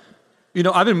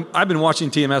 I've been watching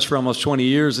TMS for almost 20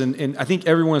 years, and I think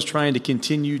everyone's trying to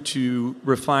continue to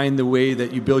refine the way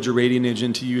that you build your rating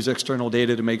engine to use external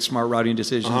data to make smart routing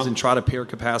decisions and try to pair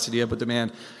capacity up with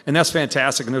demand. And that's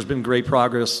fantastic, and there's been great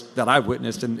progress that I've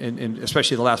witnessed, in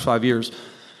especially the last 5 years.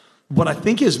 What I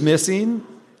think is missing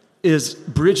is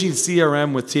bridging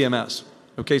CRM with TMS.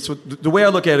 Okay, so the way I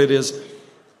look at it is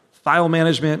file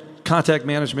management, contact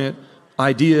management,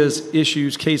 ideas,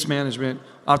 issues, case management,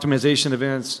 optimization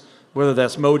events, whether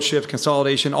that's mode shift,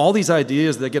 consolidation, all these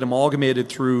ideas that get amalgamated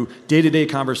through day-to-day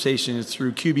conversations,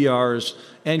 through QBRs,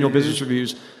 annual business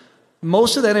reviews.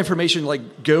 most of that information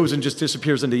like goes and just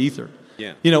disappears into ether.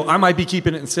 Yeah. I might be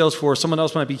keeping it in Salesforce. Someone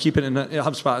else might be keeping it in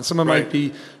HubSpot. And someone might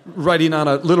be writing on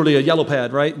literally a yellow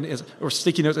pad, right? Or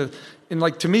sticky notes. And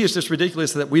like, to me, it's just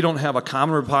ridiculous that we don't have a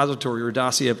common repository or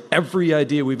dossier of every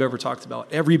idea we've ever talked about,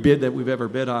 every bid that we've ever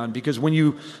bid on. Because when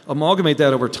you amalgamate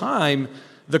that over time,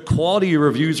 the quality of your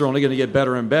reviews are only going to get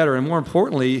better and better. And more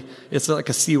importantly, it's like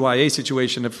a CYA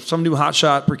situation. If some new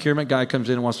hotshot procurement guy comes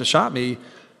in and wants to shop me,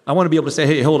 I want to be able to say,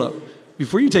 hey, hold up.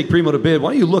 Before you take Primo to bid,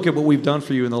 why don't you look at what we've done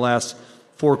for you in the last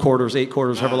 4 quarters, 8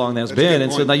 quarters, however long that's been.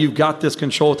 And so now you've got this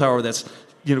control tower that's,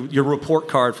 your report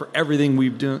card for everything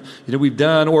we've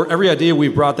done, or every idea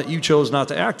we've brought that you chose not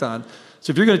to act on.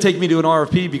 So if you're going to take me to an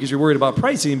RFP because you're worried about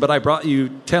pricing, but I brought you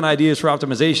 10 ideas for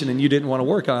optimization and you didn't want to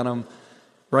work on them,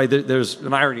 right? There's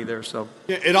an irony there. So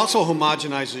it also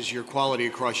homogenizes your quality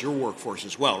across your workforce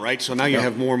as well, right? So now you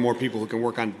have more and more people who can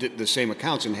work on the same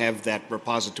accounts and have that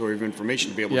repository of information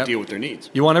to be able to deal with their needs.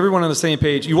 You want everyone on the same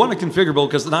page. You want to configurable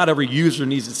because not every user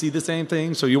needs to see the same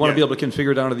thing. So you want to be able to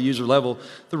configure down to the user level.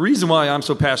 The reason why I'm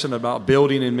so passionate about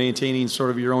building and maintaining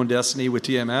sort of your own destiny with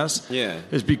TMS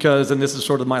is because, and this is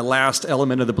sort of my last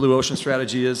element of the Blue Ocean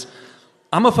strategy, is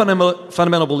I'm a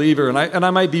fundamental believer, and I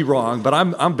might be wrong, but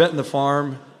I'm betting the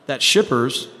farm that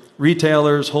shippers,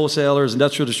 retailers, wholesalers,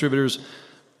 industrial distributors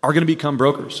are going to become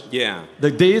brokers. Yeah.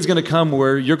 The day is going to come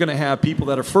where you're going to have people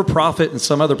that are for profit in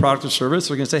some other product or service.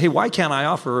 They're going to say, hey, why can't I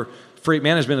offer freight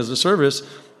management as a service?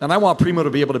 And I want Primo to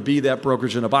be able to be that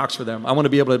brokerage in a box for them. I want to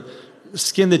be able to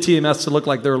skin the TMS to look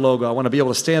like their logo. I want to be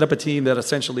able to stand up a team that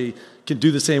essentially can do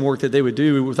the same work that they would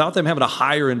do without them having to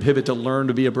hire and pivot to learn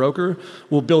to be a broker.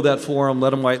 We'll build that for them, let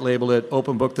them white label it,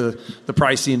 open book the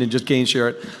pricing, and just gain share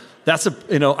it. That's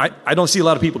I don't see a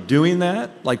lot of people doing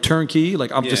that, like turnkey,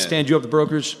 like I'm just stand you up the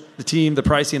brokerage, the team, the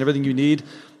pricing, everything you need.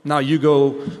 Now you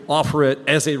go offer it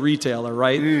as a retailer,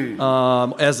 right?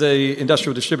 As a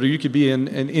industrial distributor, you could be in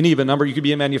any even number. You could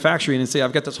be in manufacturing and say,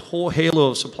 I've got this whole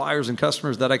halo of suppliers and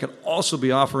customers that I could also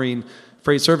be offering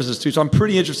freight services to. So I'm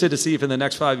pretty interested to see if in the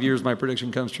next 5 years my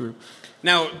prediction comes true.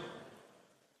 Now,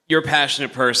 you're a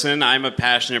passionate person. I'm a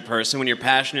passionate person. When you're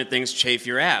passionate, things chafe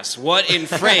your ass. What in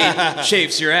freight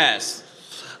chafes your ass?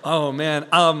 Oh, man.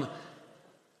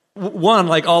 One,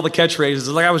 like all the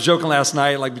catchphrases. Like I was joking last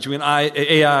night, like between AI,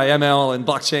 ML, and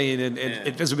blockchain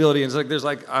and visibility. And it's like there's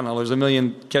there's a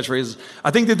million catchphrases.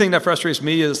 I think the thing that frustrates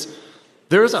me is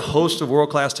there is a host of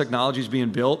world-class technologies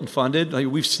being built and funded. Like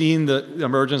we've seen the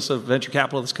emergence of venture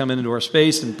capitalists come into our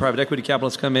space and private equity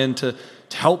capitalists come in to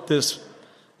help this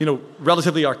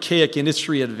relatively archaic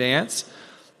industry advance.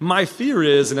 My fear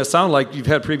is, and it sounds like you've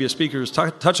had previous speakers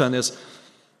touch on this,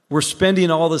 we're spending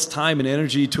all this time and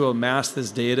energy to amass this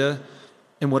data,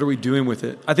 and what are we doing with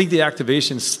it? I think the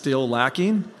activation is still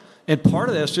lacking, and part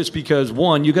of that's just because,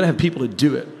 one, you've got to have people to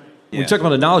do it. When we talk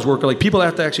about a knowledge worker, like people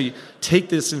have to actually take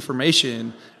this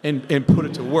information and put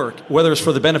it to work, whether it's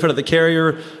for the benefit of the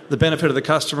carrier, the benefit of the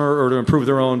customer, or to improve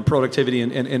their own productivity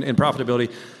and profitability.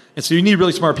 And so you need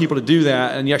really smart people to do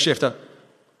that, and you actually have to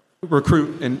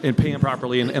recruit and pay them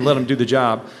properly and let them do the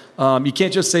job. You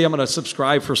can't just say, I'm going to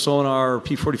subscribe for Sonar or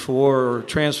P44 or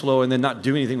TransFlow and then not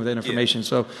do anything with that information.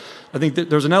 So I think that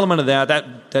there's an element of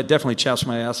that definitely chaps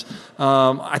my ass.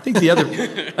 I think the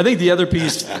other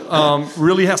piece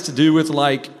really has to do with,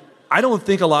 like, I don't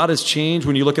think a lot has changed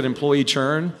when you look at employee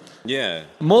churn. Yeah.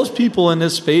 Most people in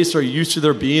this space are used to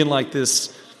there being like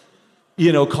this,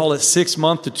 call it 6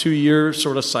 month to 2 year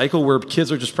sort of cycle where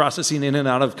kids are just processing in and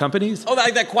out of companies. Oh,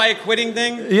 like that quiet quitting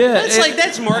thing? Yeah.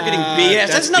 That's marketing BS.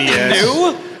 That's nothing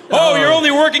new. Oh, you're only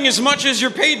working as much as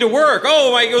you're paid to work.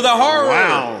 Oh, the horror.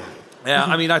 Wow. Yeah,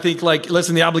 I mean, I think,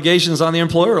 listen, the obligations on the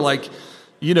employer,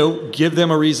 give them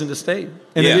a reason to stay.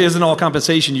 And it isn't all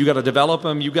compensation. You got to develop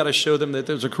them. You got to show them that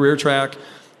there's a career track.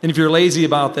 And if you're lazy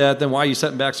about that, then why are you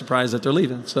sitting back surprised that they're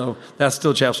leaving? So that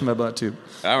still chaps my butt, too.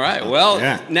 All right. Well,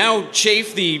 now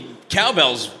chafe the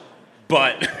cowbell's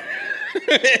butt.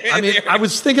 I mean, I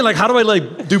was thinking, how do I,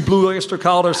 do Blue Oyster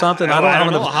Cult or something? I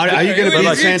don't know. How are you going to be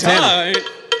like Santana?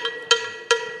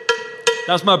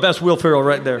 That's my best Will Ferrell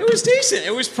right there. It was decent.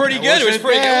 It was pretty good. It was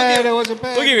pretty good. It wasn't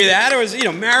bad. We'll give you that. It was,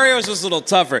 Mario's was a little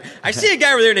tougher. I see a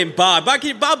guy over there named Bob.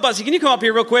 Bob Bussey, can you come up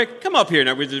here real quick? Come up here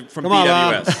now from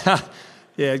BWS.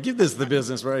 Yeah, give this the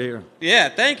business right here. Yeah,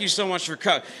 thank you so much for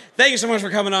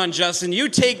coming on, Justin. You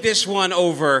take this one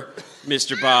over,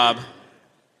 Mr. Bob.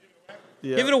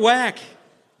 Yeah. Give it a whack.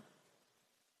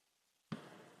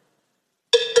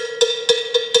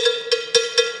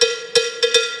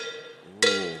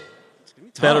 Ooh. It's gonna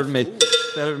be tough. Better than me.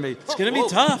 Better than me. It's gonna be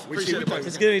tough.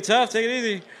 It's gonna be tough. Take it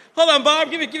easy. Hold on, Bob.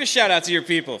 Give a shout out to your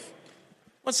people.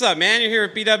 What's up, man? You're here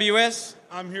at BWS.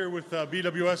 I'm here with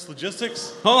BWS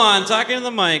Logistics. Hold on, talking to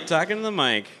the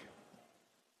mic.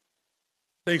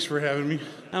 Thanks for having me.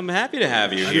 I'm happy to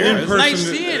have you here. It's nice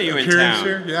seeing you in town.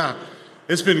 Here. Yeah,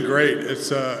 it's been great.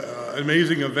 It's an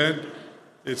amazing event.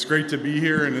 It's great to be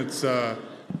here, and it's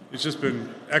just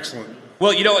been excellent.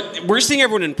 Well, you know what? We're seeing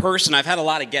everyone in person. I've had a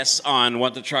lot of guests on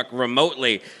What the Truck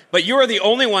remotely, but you are the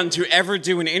only one to ever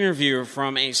do an interview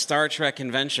from a Star Trek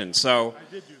convention. So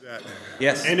I did do that.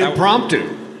 Yes, and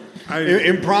impromptu.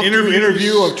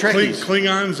 Interview of Trekkies.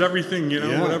 Klingons, everything,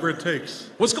 whatever it takes.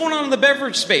 What's going on in the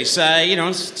beverage space?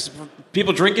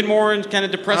 People drinking more and kind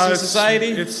of depressing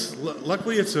society?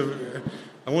 Luckily,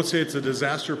 I won't say it's a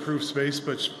disaster-proof space,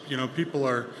 but people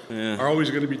are always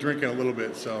going to be drinking a little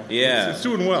bit, so it's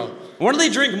doing well. What do they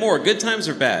drink more, good times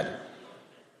or bad?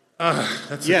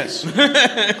 Yes.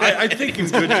 I think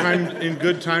in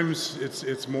good times,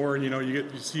 it's more. You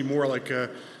see more like.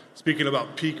 Speaking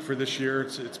about peak for this year,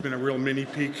 it's been a real mini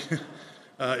peak,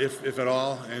 if at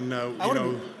all. And I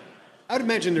would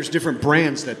imagine there's different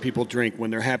brands that people drink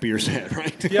when they're happy or sad,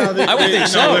 right? Yeah, I would think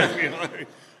so.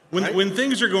 When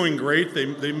things are going great,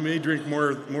 they may drink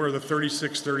more of the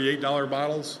 $36, $38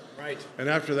 bottles. Right. And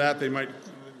after that, they might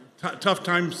tough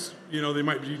times. They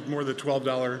might be more the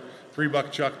 $12,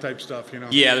 $3 chuck type stuff.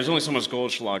 Yeah, there's only so much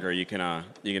Goldschlager you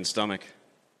can stomach.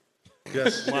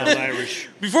 Yes. Wild Irish.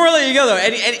 Before I let you go, though,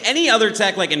 any other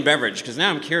tech like in beverage? Because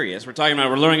now I'm curious. We're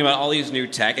learning about all these new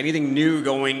tech. Anything new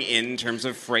going in terms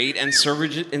of freight and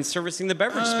servicing the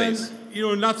beverage space?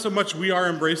 Not so much. We are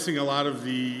embracing a lot of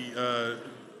the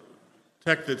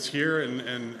tech that's here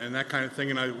and that kind of thing.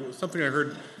 And something I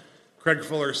heard Craig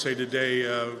Fuller say today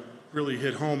really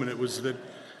hit home, and it was that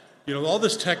all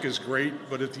this tech is great,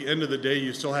 but at the end of the day,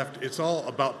 you still have to. It's all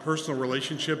about personal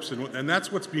relationships, and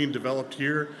that's what's being developed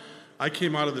here. I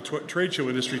came out of the trade show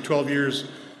industry 12 years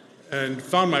and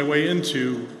found my way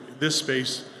into this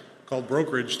space called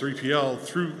brokerage, 3PL,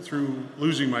 through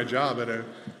losing my job at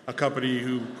a company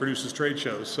who produces trade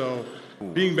shows. So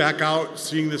being back out,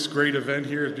 seeing this great event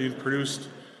here is being produced,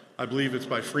 I believe it's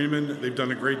by Freeman. They've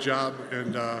done a great job.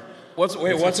 And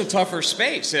what's a tougher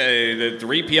space, the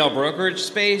 3PL brokerage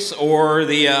space or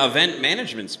the event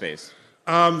management space?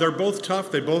 They're both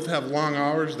tough. They both have long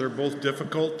hours. They're both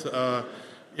difficult.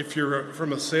 If you're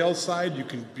from a sales side, you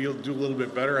can do a little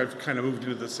bit better. I've kind of moved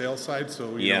into the sales side,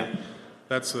 so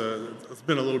it's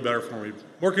been a little better for me.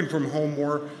 Working from home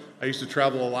more, I used to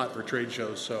travel a lot for trade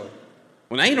shows. So,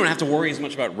 well, now you don't have to worry as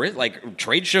much about like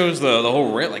trade shows, the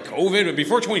whole like COVID.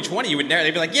 Before 2020,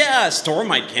 they'd be like, yeah, a store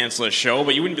might cancel a show,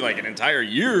 but you wouldn't be like an entire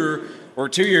year or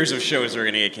 2 years of shows are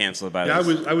going to get canceled by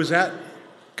this. I was at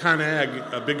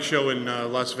ConAg, a big show in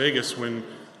Las Vegas when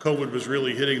COVID was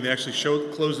really hitting. They actually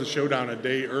closed the show down a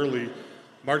day early.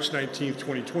 March 19th,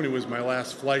 2020 was my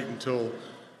last flight until,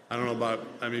 I don't know, about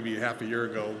maybe half a year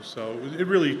ago. So it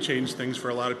really changed things for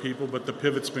a lot of people, but the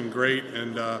pivot's been great,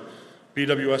 and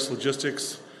BWS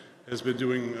Logistics has been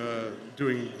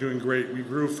doing great. We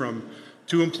grew from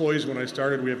 2 employees when I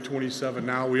started. We have 27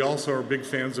 now. We also are big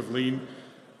fans of Lean.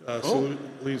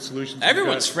 Lean Solutions.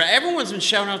 Everyone's been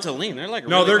shouting out to Lean. They're like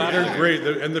they're great,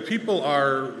 and the people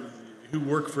who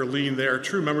work for Lean, they are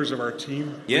true members of our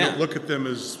team. Yeah. We don't look at them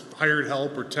as hired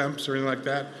help or temps or anything like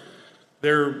that.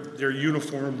 They're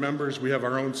uniformed members. We have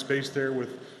our own space there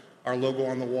with our logo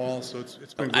on the wall, so it's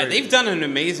been great. They've done an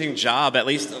amazing job, at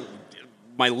least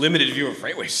my limited view of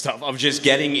Freightway stuff, of just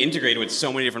getting integrated with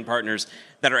so many different partners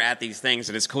that are at these things,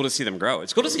 and it's cool to see them grow.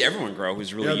 It's cool to see everyone grow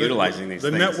who's really utilizing these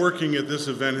things. The networking at this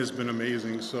event has been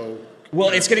amazing, so... Well,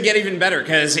 it's going to get even better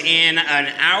because in an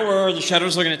hour, the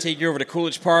shuttles are going to take you over to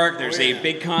Coolidge Park. There's a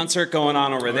big concert going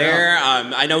on over there.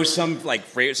 I know some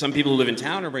people who live in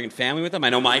town are bringing family with them. I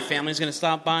know my family's going to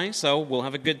stop by, so we'll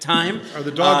have a good time. Are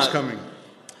the dogs coming?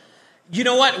 You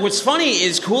know what? What's funny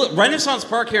is Renaissance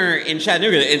Park here in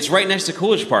Chattanooga. It's right next to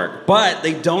Coolidge Park, but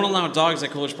they don't allow dogs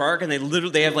at Coolidge Park, and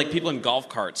they have like people in golf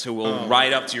carts who will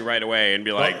ride up to you right away and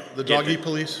be like, "The doggy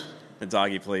police." The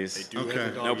doggy police. They do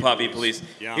have no puppy police.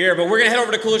 Yeah. Here, but we're going to head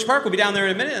over to Coolidge Park. We'll be down there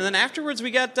in a minute. And then afterwards, we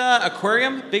got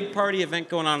aquarium, big party event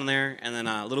going on there. And then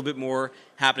a little bit more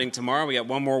happening tomorrow. We got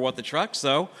one more What the Truck.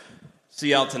 So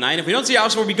see y'all tonight. If we don't see y'all,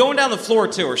 we'll be going down the floor,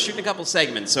 too. We're shooting a couple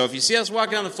segments. So if you see us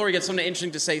walking down the floor, you got something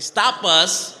interesting to say, stop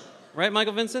us. Right,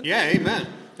 Michael Vincent? Yeah, amen.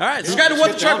 All right. Subscribe to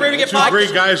What the Truck, wherever you get podcasts. Two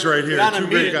great guys right here. Two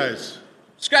great guys.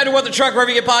 Subscribe to What the Truck, wherever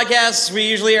you get podcasts. We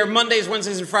usually air Mondays,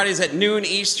 Wednesdays, and Fridays at noon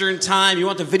Eastern Time. You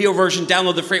want the video version,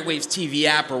 download the FreightWaves TV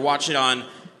app or watch it on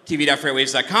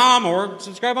tv.freightwaves.com or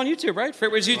subscribe on YouTube, right?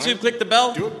 FreightWaves YouTube, click the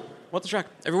bell. Do it. What the Truck,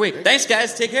 every week. Thanks,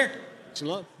 guys. Take care. Peace and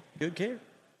love. Good care.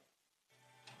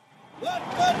 What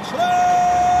the Truck!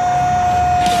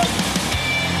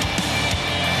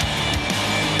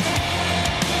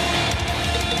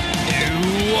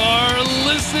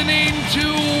 listening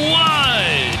to What